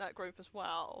Waxahachie in that group as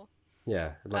well.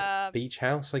 Yeah, like Beach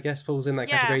House, I guess, falls in that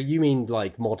yeah. category. You mean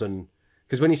like modern?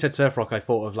 Because when you said surf rock, I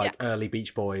thought of like early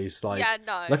Beach Boys. Like, Yeah,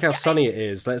 no, look how yeah, sunny it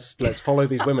is. Let's follow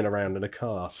these women around in a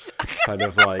car, kind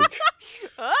of like.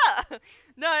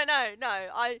 No.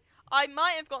 I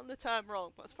might have gotten the term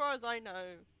wrong, but as far as I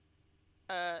know,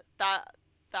 that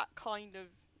kind of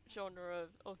genre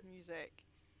of music,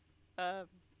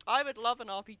 I would love an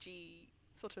RPG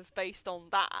sort of based on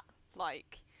that,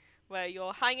 like where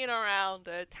you're hanging around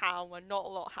a town where not a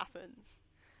lot happens,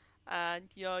 and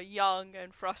you're young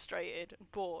and frustrated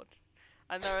and bored,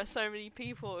 and there are so many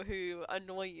people who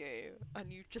annoy you,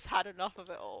 and you've just had enough of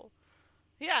it all.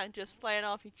 Yeah, and just play an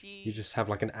RPG. You just have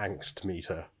like an angst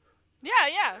meter.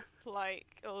 Yeah,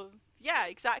 like, yeah,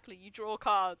 exactly. You draw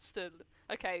cards to,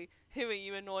 okay, who are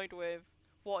you annoyed with?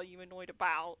 What are you annoyed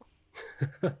about?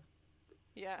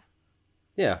 Yeah.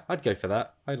 Yeah, I'd go for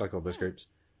that. I like all those groups.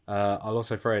 I'll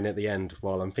also throw in at the end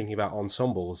while I'm thinking about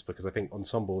ensembles, because I think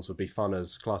ensembles would be fun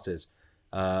as classes.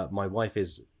 My wife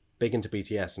is big into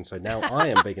BTS, and so now I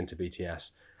am big into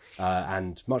BTS.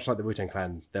 And much like the Wu-Tang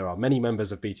Clan, there are many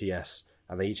members of BTS,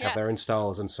 and they each have their own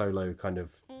styles and solo kind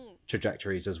of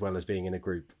trajectories, as well as being in a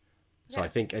group. So I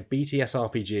think a BTS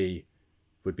RPG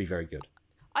would be very good.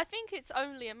 I think it's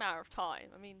only a matter of time.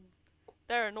 I mean,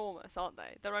 they're enormous, aren't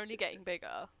they? They're only getting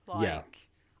bigger. Like, Yeah.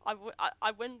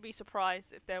 I wouldn't be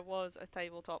surprised if there was a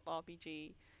tabletop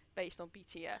RPG based on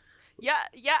BTS. Yeah,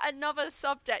 yet another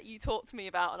subject you talked to me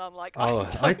about, and I'm like, I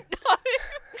don't know.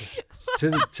 To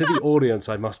the audience,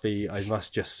 I must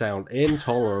just sound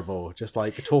intolerable, just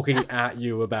like talking at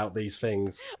you about these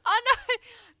things. I know.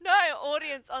 No,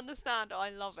 audience understand. I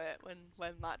love it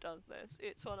when Matt does this.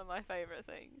 It's one of my favourite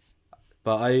things.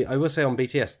 But I will say on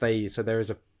BTS, there is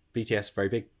a BTS, very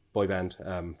big boy band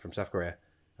from South Korea,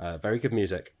 very good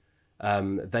music.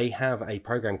 They have a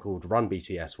program called Run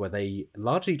BTS where they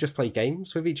largely just play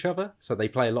games with each other. So they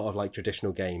play a lot of like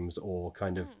traditional games or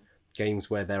kind of games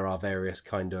where there are various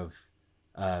kind of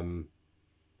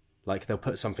like they'll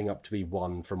put something up to be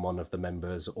won from one of the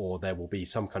members, or there will be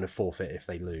some kind of forfeit if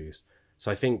they lose. So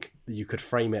I think you could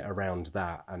frame it around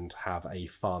that and have a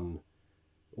fun,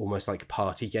 almost like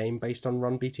party game based on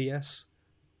Run BTS.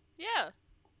 Yeah.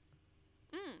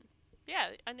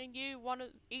 Yeah, and then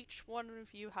each one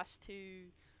of you has to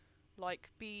like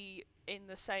be in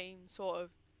the same sort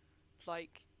of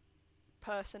like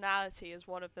personality as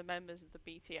one of the members of the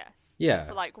BTS. Yeah.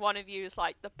 So like one of you is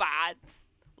like the bad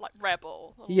like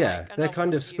rebel. Yeah, like, they're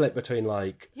kind of split between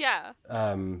like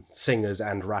singers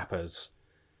and rappers.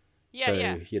 Yeah, so,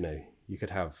 yeah. you know, you could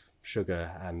have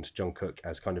Sugar and Jungkook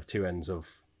as kind of two ends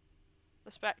of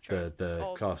the spectrum.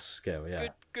 The class scale, yeah.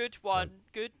 Good one,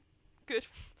 good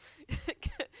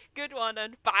good one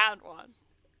and bad one.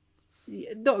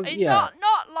 Not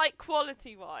like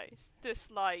quality wise,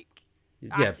 just like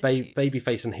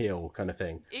babyface and heel kind of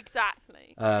thing.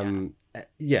 Exactly.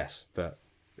 Yes, but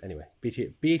anyway,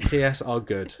 BTS are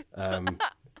good.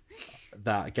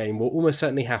 That game will almost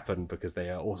certainly happen because they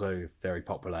are also very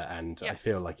popular, and yes. I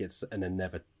feel like it's an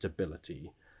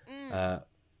inevitability.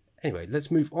 Anyway, let's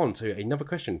move on to another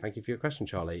question. Thank you for your question,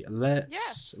 Charlie.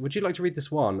 Would you like to read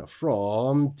this one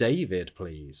from David,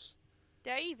 please?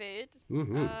 David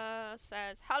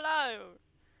says, "Hello,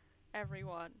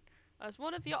 everyone. As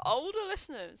one of your older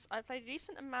listeners, I played a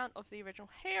decent amount of the original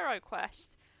Hero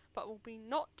Quest, but will be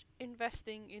not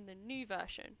investing in the new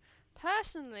version.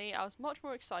 Personally, I was much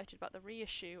more excited about the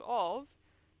reissue of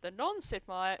the non-Sid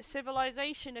Meier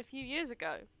Civilization a few years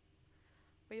ago.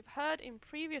 We've heard in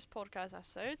previous podcast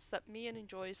episodes that Mian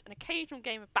enjoys an occasional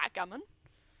game of backgammon.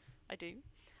 I do.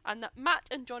 And that Matt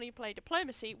and Johnny play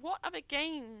Diplomacy. What other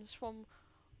games from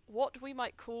what we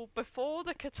might call before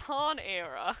the Catan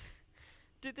era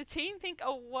did the team think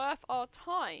are worth our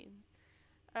time?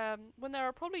 When there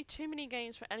are probably too many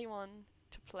games for anyone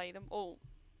to play them all."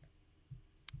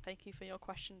 Thank you for your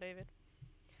question, David.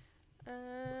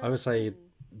 I would say,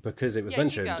 because it was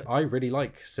mentioned, I really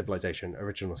like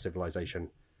Original Civilization.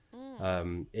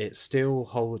 It still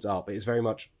holds up. It's very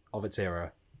much of its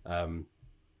era,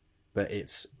 but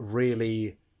it's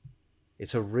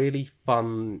a really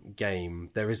fun game.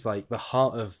 There is like the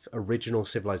heart of Original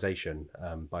Civilization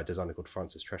by a designer called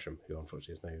Francis Tresham, who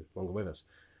unfortunately is no longer with us.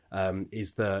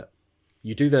 Is that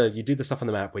you do the stuff on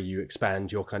the map where you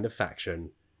expand your kind of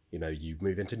faction. You know, you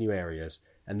move into new areas,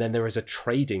 and then there is a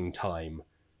trading time,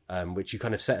 which you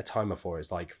kind of set a timer for.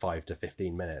 It's like 5 to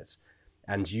 15 minutes,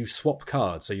 and you swap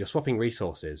cards. So you're swapping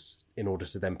resources in order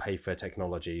to then pay for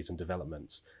technologies and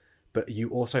developments. But you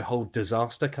also hold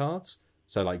disaster cards,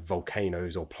 so like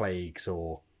volcanoes or plagues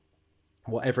or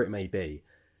whatever it may be.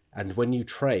 And when you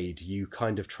trade, you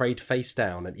kind of trade face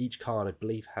down, and each card, I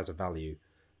believe, has a value.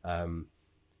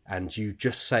 And you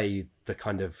just say the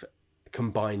kind of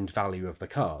combined value of the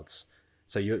cards.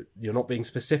 So you're not being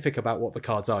specific about what the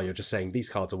cards are. You're just saying these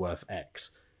cards are worth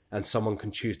X, and someone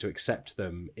can choose to accept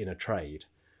them in a trade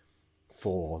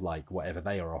for like whatever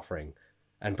they are offering.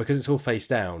 And because it's all face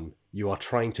down, you are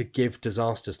trying to give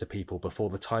disasters to people before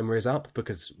the timer is up,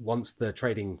 because once the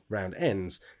trading round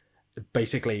ends,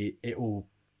 basically it all,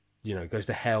 goes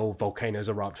to hell, volcanoes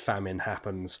erupt, famine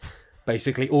happens,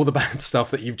 basically all the bad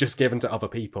stuff that you've just given to other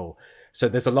people. So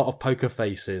there's a lot of poker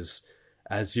faces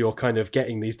as you're kind of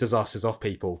getting these disasters off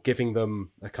people, giving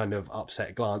them a kind of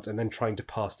upset glance, and then trying to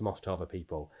pass them off to other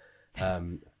people.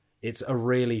 It's a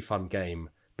really fun game,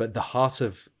 but the heart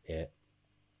of it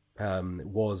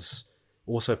was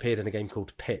also appeared in a game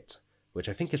called Pit, which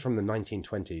I think is from the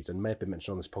 1920s and may have been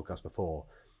mentioned on this podcast before,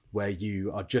 where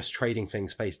you are just trading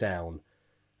things face down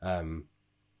and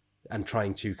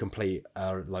trying to complete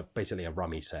basically a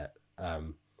rummy set.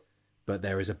 But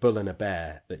there is a bull and a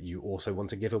bear that you also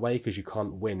want to give away, because you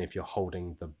can't win if you're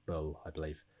holding the bull, I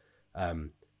believe.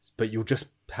 But you'll just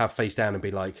have face down and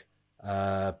be like,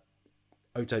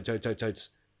 oats,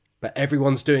 but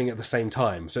everyone's doing it at the same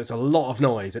time. So it's a lot of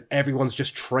noise, and everyone's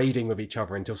just trading with each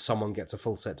other until someone gets a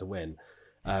full set to win.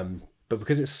 But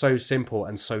because it's so simple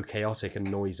and so chaotic and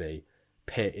noisy,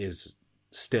 Pit is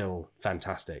still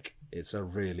fantastic. It's a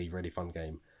really, really fun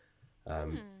game.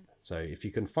 So if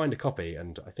you can find a copy,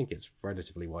 and I think it's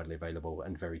relatively widely available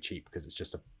and very cheap because it's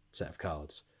just a set of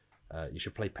cards, you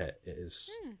should play Pit. It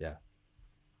is, yeah.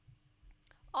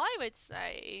 I would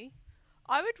say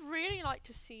I would really like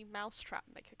to see Mousetrap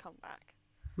make a comeback.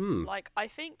 Like, I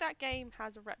think that game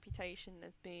has a reputation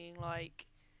as being, like,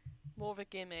 more of a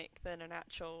gimmick than an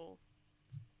actual,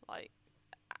 like,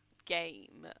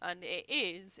 game. And it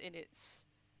is in its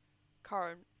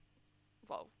current,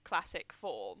 well, classic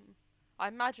form. I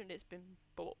imagine it's been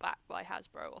bought back by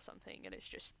Hasbro or something, and it's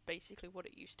just basically what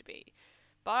it used to be.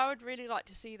 But I would really like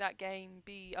to see that game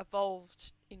be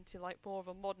evolved into, like, more of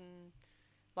a modern,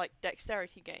 like,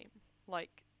 dexterity game.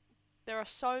 Like, there are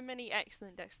so many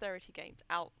excellent dexterity games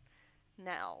out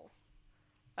now.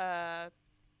 But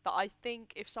I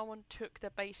think if someone took the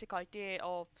basic idea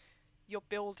of you're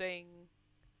building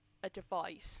a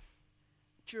device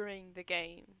during the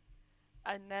game,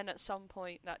 and then at some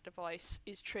point that device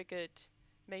is triggered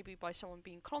maybe by someone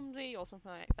being clumsy or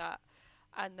something like that,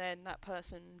 and then that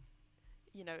person,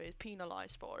 you know, is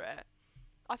penalised for it,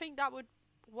 I think that would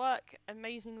work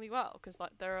amazingly well, because,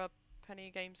 like, there are plenty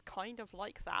of games kind of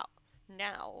like that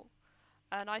now,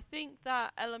 and I think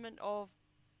that element of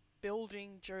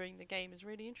building during the game is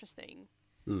really interesting.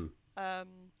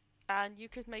 And you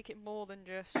could make it more than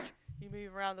just you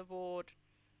move around the board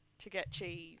to get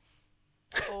cheese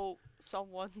or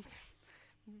someone's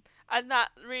and that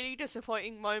really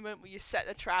disappointing moment where you set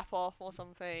the trap off or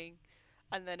something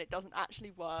and then it doesn't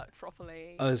actually work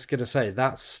properly. I was gonna say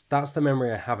that's the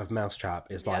memory I have of Mousetrap.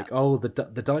 Is like, oh, the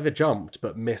diver jumped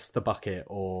but missed the bucket,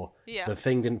 or the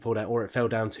thing didn't fall down, or it fell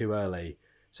down too early.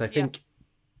 So I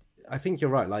think you're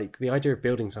right. Like, the idea of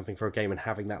building something for a game and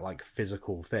having that, like,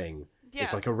 physical thing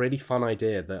is, like, a really fun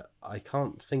idea that I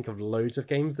can't think of loads of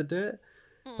games that do it.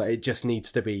 But it just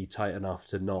needs to be tight enough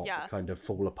to not kind of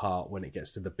fall apart when it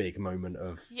gets to the big moment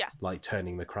of like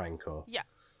turning the crank or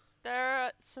there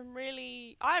are some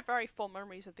really... I have very fond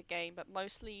memories of the game, but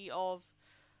mostly of,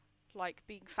 like,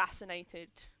 being fascinated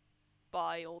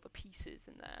by all the pieces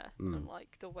in there and,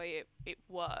 like, the way it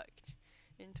worked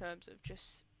in terms of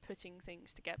just putting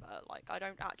things together. Like, I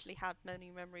don't actually have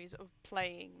many memories of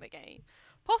playing the game,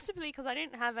 possibly because I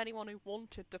didn't have anyone who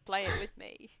wanted to play it with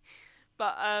me.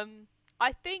 But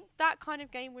I think that kind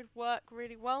of game would work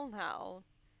really well now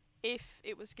if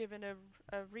it was given a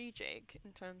rejig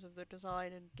in terms of the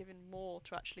design and given more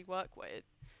to actually work with.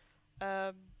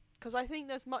 Because I think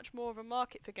there's much more of a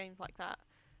market for games like that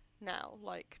now.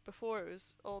 Like, before it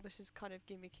was, oh, this is kind of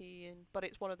gimmicky, but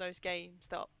it's one of those games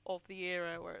that of the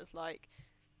era where it's like,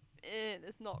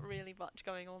 there's not really much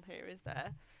going on here, is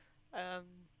there?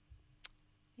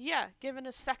 Yeah, given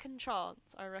a second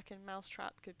chance, I reckon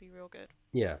Mousetrap could be real good.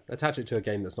 Yeah, attach it to a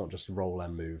game that's not just roll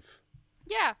and move.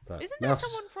 Yeah, isn't there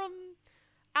someone from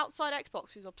outside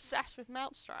Xbox who's obsessed with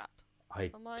Mousetrap?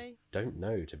 I don't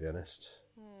know, to be honest.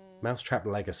 Mousetrap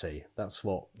Legacy, that's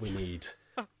what we need.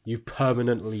 You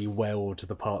permanently weld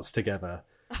the parts together,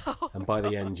 and by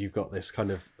the end you've got this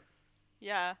kind of...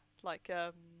 Yeah,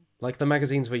 like the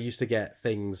magazines where you used to get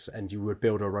things and you would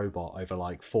build a robot over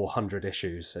like 400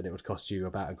 issues and it would cost you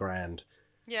about $1,000.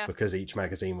 Yeah. Because each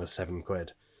magazine was £7.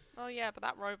 Oh yeah, but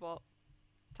that robot,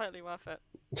 totally worth it.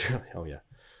 Oh yeah.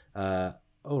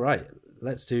 All right,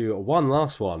 let's do one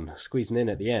last one, squeezing in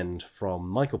at the end from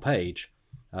Michael Page.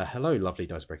 Hello, lovely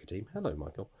Dicebreaker team. Hello,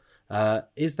 Michael.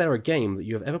 Is there a game that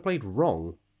you have ever played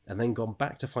wrong and then gone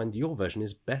back to find your version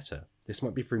is better? This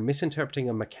might be through misinterpreting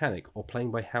a mechanic or playing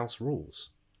by house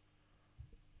rules.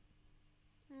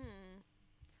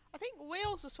 I think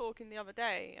Wheels was talking the other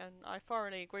day, and I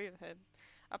thoroughly agree with him,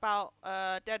 about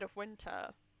Dead of Winter,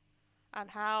 and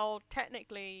how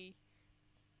technically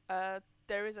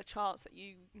there is a chance that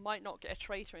you might not get a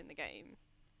traitor in the game,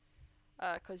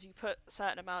 because you put a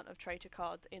certain amount of traitor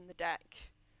cards in the deck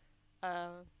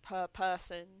per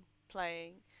person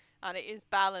playing, and it is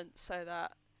balanced so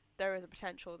that there is a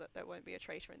potential that there won't be a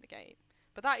traitor in the game.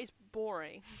 But that is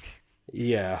boring.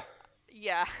 Yeah.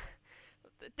 Yeah.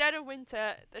 Dead of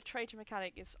Winter, the traitor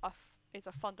mechanic is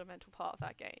a fundamental part of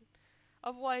that game.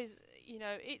 Otherwise, you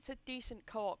know, it's a decent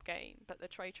co-op game, but the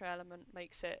traitor element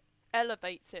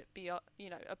elevates it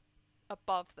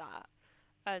above that.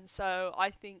 And so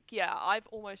I think, I've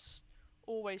almost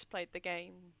always played the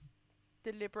game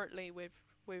deliberately with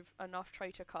enough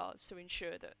traitor cards to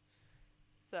ensure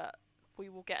that we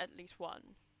will get at least one.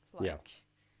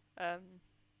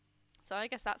 So I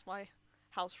guess that's my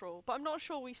house rule. But I'm not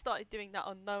sure we started doing that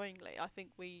unknowingly. I think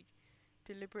we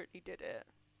deliberately did it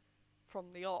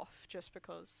from the off, just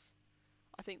because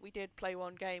I think we did play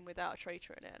one game without a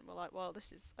traitor in it, and we're like, well,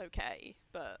 this is okay,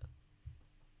 but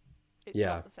it's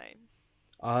not the same.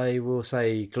 I will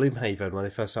say Gloomhaven, when I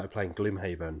first started playing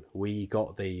Gloomhaven, we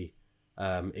got the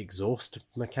exhaust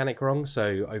mechanic wrong,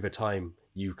 so over time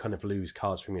you kind of lose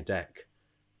cards from your deck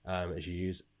as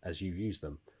you use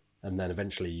them, and then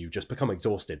eventually you just become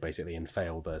exhausted basically and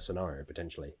fail the scenario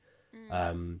potentially.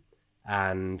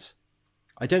 And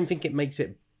I don't think it makes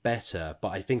it better, but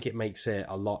I think it makes it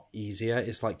a lot easier.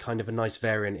 It's like kind of a nice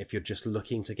variant if you're just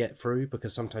looking to get through,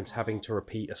 because sometimes having to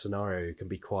repeat a scenario can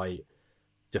be quite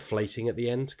deflating at the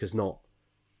end, because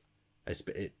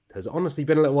it has honestly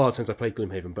been a little while since I played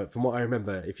Gloomhaven, but from what I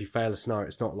remember, if you fail a scenario,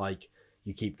 it's not like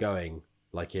you keep going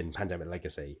like in Pandemic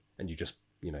Legacy and you just,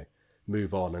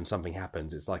 move on and something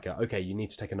happens. It's like, okay, you need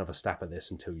to take another stab at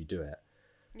this until you do it.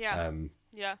 Yeah.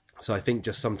 So I think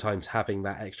just sometimes having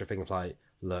that extra thing of like,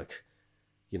 look,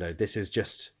 this is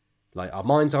just like our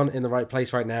minds aren't in the right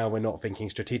place right now. We're not thinking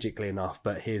strategically enough,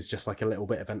 but here's just like a little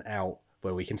bit of an out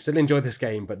where we can still enjoy this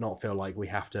game, but not feel like we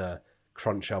have to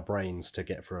crunch our brains to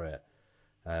get through it.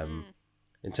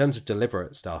 In terms of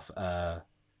deliberate stuff,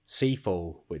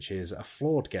 Seafall, which is a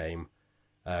flawed game,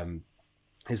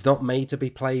 is not made to be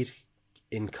played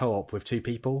in co-op with two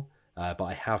people, but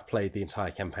I have played the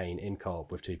entire campaign in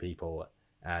co-op with two people,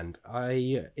 and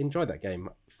I enjoyed that game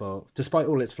despite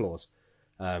all its flaws.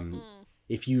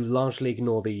 If you largely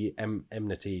ignore the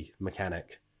enmity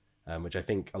mechanic, which I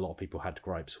think a lot of people had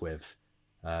gripes with,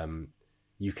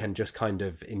 you can just kind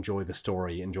of enjoy the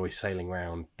story, enjoy sailing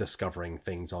around, discovering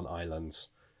things on islands.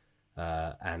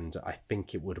 And I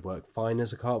think it would work fine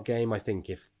as a co-op game. I think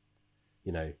if,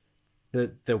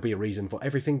 there'll be a reason for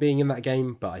everything being in that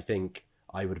game, but I think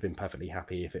I would have been perfectly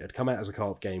happy if it had come out as a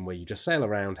co-op game where you just sail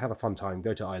around, have a fun time,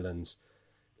 go to islands,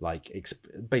 like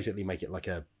basically make it like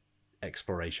a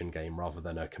exploration game rather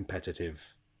than a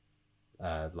competitive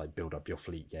like build up your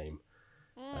fleet game.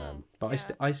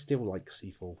 But I still like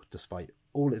Seafall despite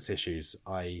all its issues.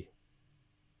 I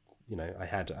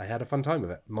had a fun time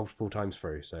with it multiple times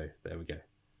through, so there we go.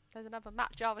 There's another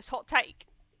Matt Jarvis hot take.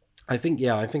 I think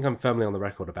I'm firmly on the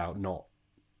record about not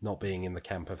being in the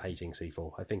camp of hating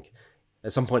Seafall. I think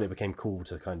at some point it became cool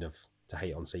to kind of to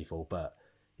hate on Seafall, but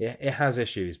it has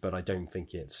issues, but I don't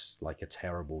think it's like a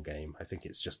terrible game. I think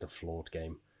it's just a flawed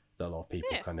game that a lot of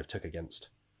people kind of took against.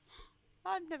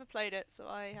 I've never played it, so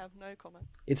I have no comment.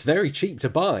 It's very cheap to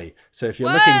buy, so if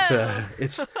you're looking to,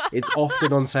 it's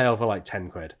often on sale for like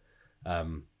 £10.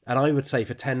 And I would say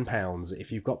for £10,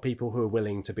 if you've got people who are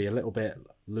willing to be a little bit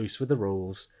loose with the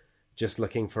rules, just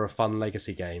looking for a fun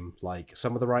legacy game, like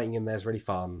some of the writing in there is really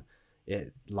fun.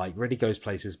 It like really goes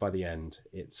places by the end.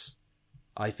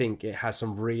 I think it has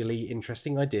some really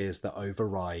interesting ideas that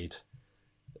override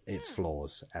its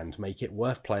flaws and make it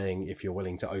worth playing if you're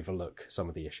willing to overlook some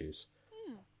of the issues.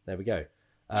 There we go.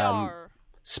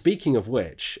 Speaking of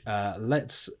which,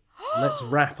 let's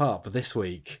wrap up this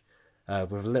week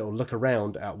with a little look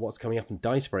around at what's coming up in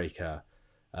Dicebreaker,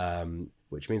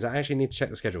 which means I actually need to check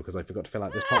the schedule because I forgot to fill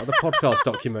out this part of the podcast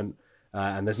document,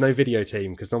 and there's no video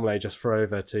team because normally I just throw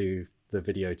over to the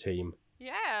video team.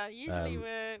 Yeah, usually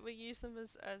we use them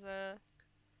as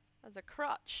a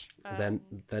crutch.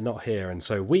 They're not here, and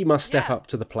so we must step up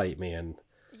to the plate, me and.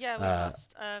 Yeah, we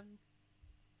must.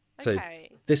 So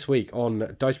this week on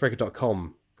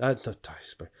Dicebreaker.com,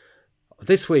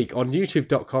 this week on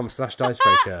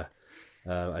YouTube.com/Dicebreaker,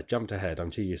 I jumped ahead. I'm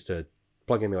too used to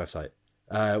plugging the website.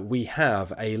 We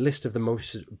have a list of the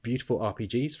most beautiful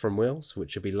RPGs from Wheels,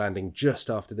 which should be landing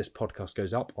just after this podcast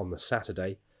goes up on the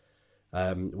Saturday.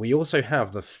 We also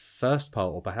have the first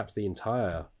part, or perhaps the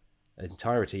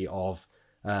entirety of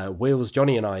Wheels,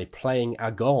 Johnny and I playing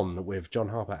Agon with John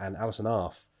Harper and Alison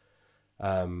Arth,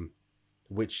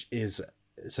 which is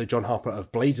so John Harper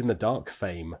of Blades in the Dark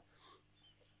fame,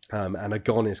 and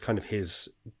Agon is kind of his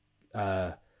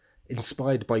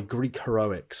inspired by Greek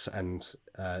heroics and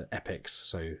epics,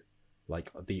 so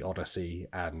like the Odyssey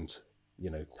and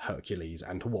Hercules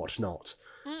and whatnot.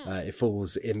 It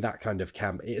falls in that kind of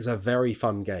camp. It is a very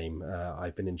fun game.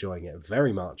 I've been enjoying it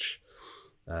very much,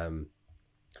 and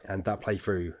that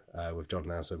playthrough with John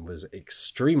and Alison was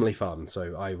extremely fun.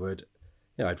 So I'd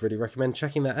really recommend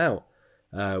checking that out.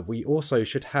 We also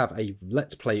should have a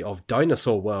Let's Play of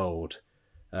Dinosaur World,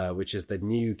 which is the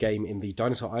new game in the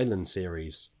Dinosaur Island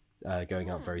series, going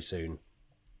out very soon.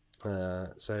 I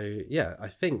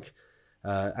think,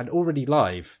 and already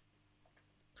live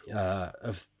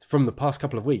from the past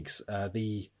couple of weeks,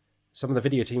 some of the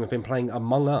video team have been playing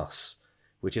Among Us,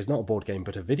 which is not a board game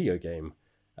but a video game.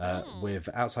 with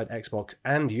Outside Xbox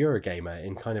and Eurogamer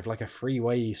in kind of like a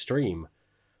freeway stream.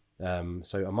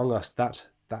 So Among Us, that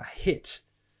hit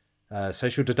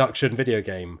social deduction video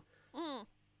game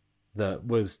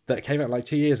that came out like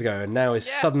 2 years ago, and now is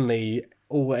suddenly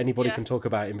all anybody can talk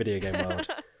about in video game world.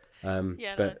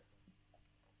 But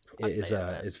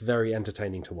it's very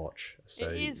entertaining to watch. So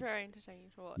it is very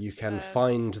entertaining to watch. You can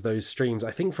find those streams,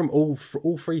 I think, from all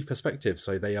three perspectives.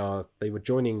 So they were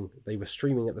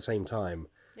streaming at the same time.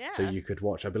 Yeah. So you could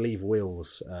watch. I believe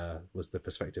Wheels was the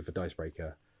perspective for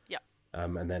Dicebreaker. Yeah.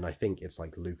 And then I think it's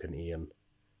like Luke and Ian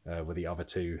were the other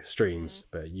two streams.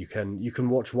 But you can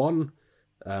watch one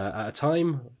at a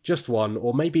time, just one,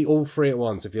 or maybe all three at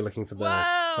once if you're looking for the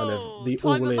kind of the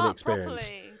all-in experience.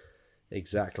 Properly.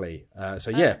 Exactly.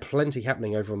 Plenty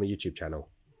happening over on the YouTube channel.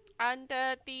 And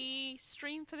the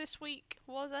stream for this week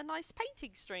was a nice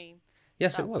painting stream.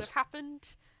 Yes, that it was. Would have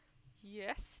happened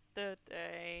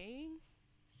yesterday.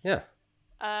 Yeah.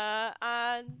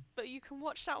 But you can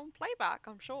watch that on playback,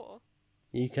 I'm sure.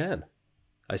 You can.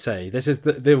 I say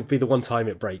there'll be the one time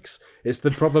it breaks. It's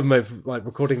the problem of like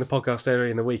recording the podcast earlier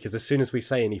in the week. Is as soon as we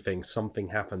say anything, something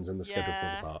happens and the schedule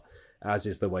falls apart. As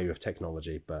is the way with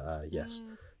technology. But yes.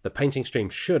 The painting stream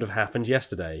should have happened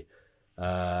yesterday.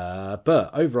 But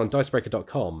over on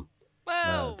Dicebreaker.com,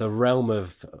 the realm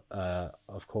of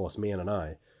course, Mian and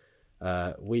I,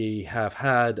 we have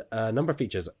had a number of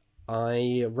features.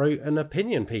 I wrote an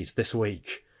opinion piece this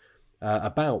week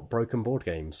about broken board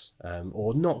games,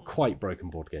 or not quite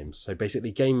broken board games. So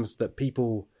basically games that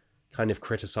people kind of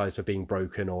criticize for being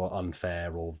broken or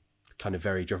unfair or kind of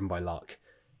very driven by luck,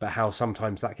 but how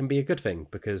sometimes that can be a good thing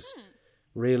because...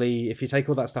 Really, if you take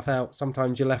all that stuff out,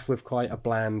 sometimes you're left with quite a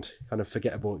bland, kind of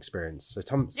forgettable experience. So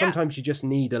sometimes you just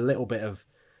need a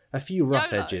few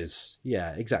rough edges.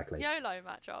 Yeah, exactly. YOLO,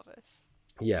 Matt Jarvis.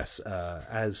 Yes,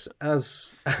 as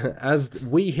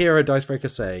we here at Dicebreaker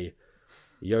say,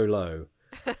 YOLO.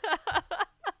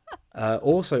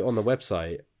 Also on the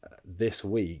website this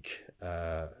week,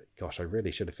 gosh, I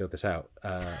really should have filled this out.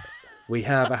 We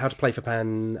have a how to play for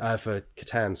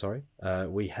Catan. Sorry,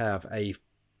 we have a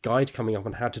guide coming up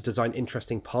on how to design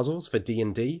interesting puzzles for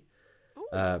D&D.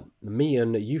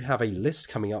 Mian, you have a list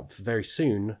coming up very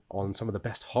soon on some of the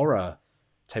best horror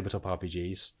tabletop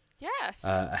RPGs. Yes.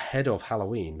 Ahead of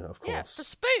Halloween, of course. Yeah, for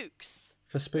spooks.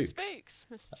 For spooks. For spooks,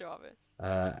 Mr. Jarvis.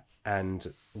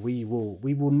 And we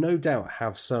will no doubt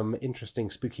have some interesting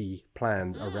spooky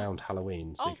plans around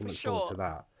Halloween, so you can look forward to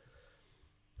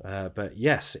that. But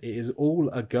yes, it is all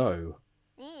a go.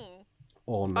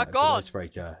 On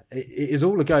Dicebreaker. It is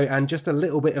all a go and just a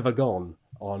little bit of a gone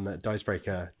on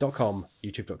Dicebreaker.com,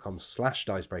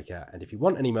 youtube.com/Dicebreaker. And if you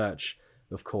want any merch,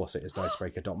 of course it is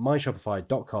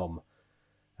Dicebreaker.myshopify.com,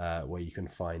 where you can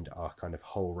find our kind of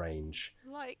whole range.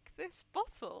 Like this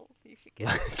bottle, you could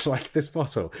get. Like this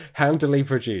bottle, handily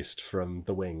produced from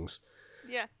the wings.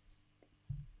 Yeah.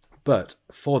 But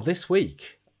for this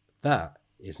week, that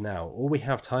is now all we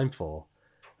have time for.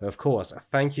 Of course,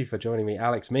 thank you for joining me,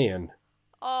 Alex Mian.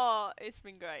 Oh, it's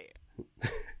been great.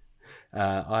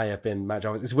 I have been Matt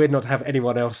Jarvis. It's weird not to have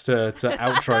anyone else to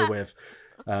outro with.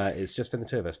 It's just been the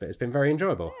two of us, but it's been very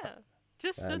enjoyable. Yeah,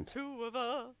 just the two of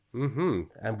us. Mm-hmm.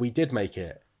 And we did make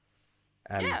it.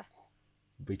 And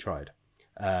we tried.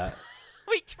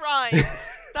 We tried.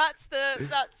 That's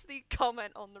the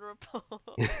comment on the report.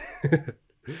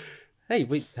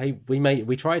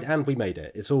 we tried and we made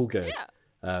it. It's all good.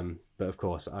 Yeah. But of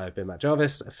course, I've been Matt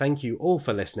Jarvis. Thank you all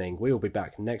for listening. We will be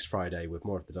back next Friday with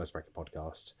more of the Dicebreaker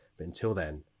podcast. But until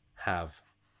then, have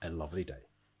a lovely day.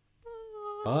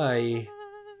 Bye.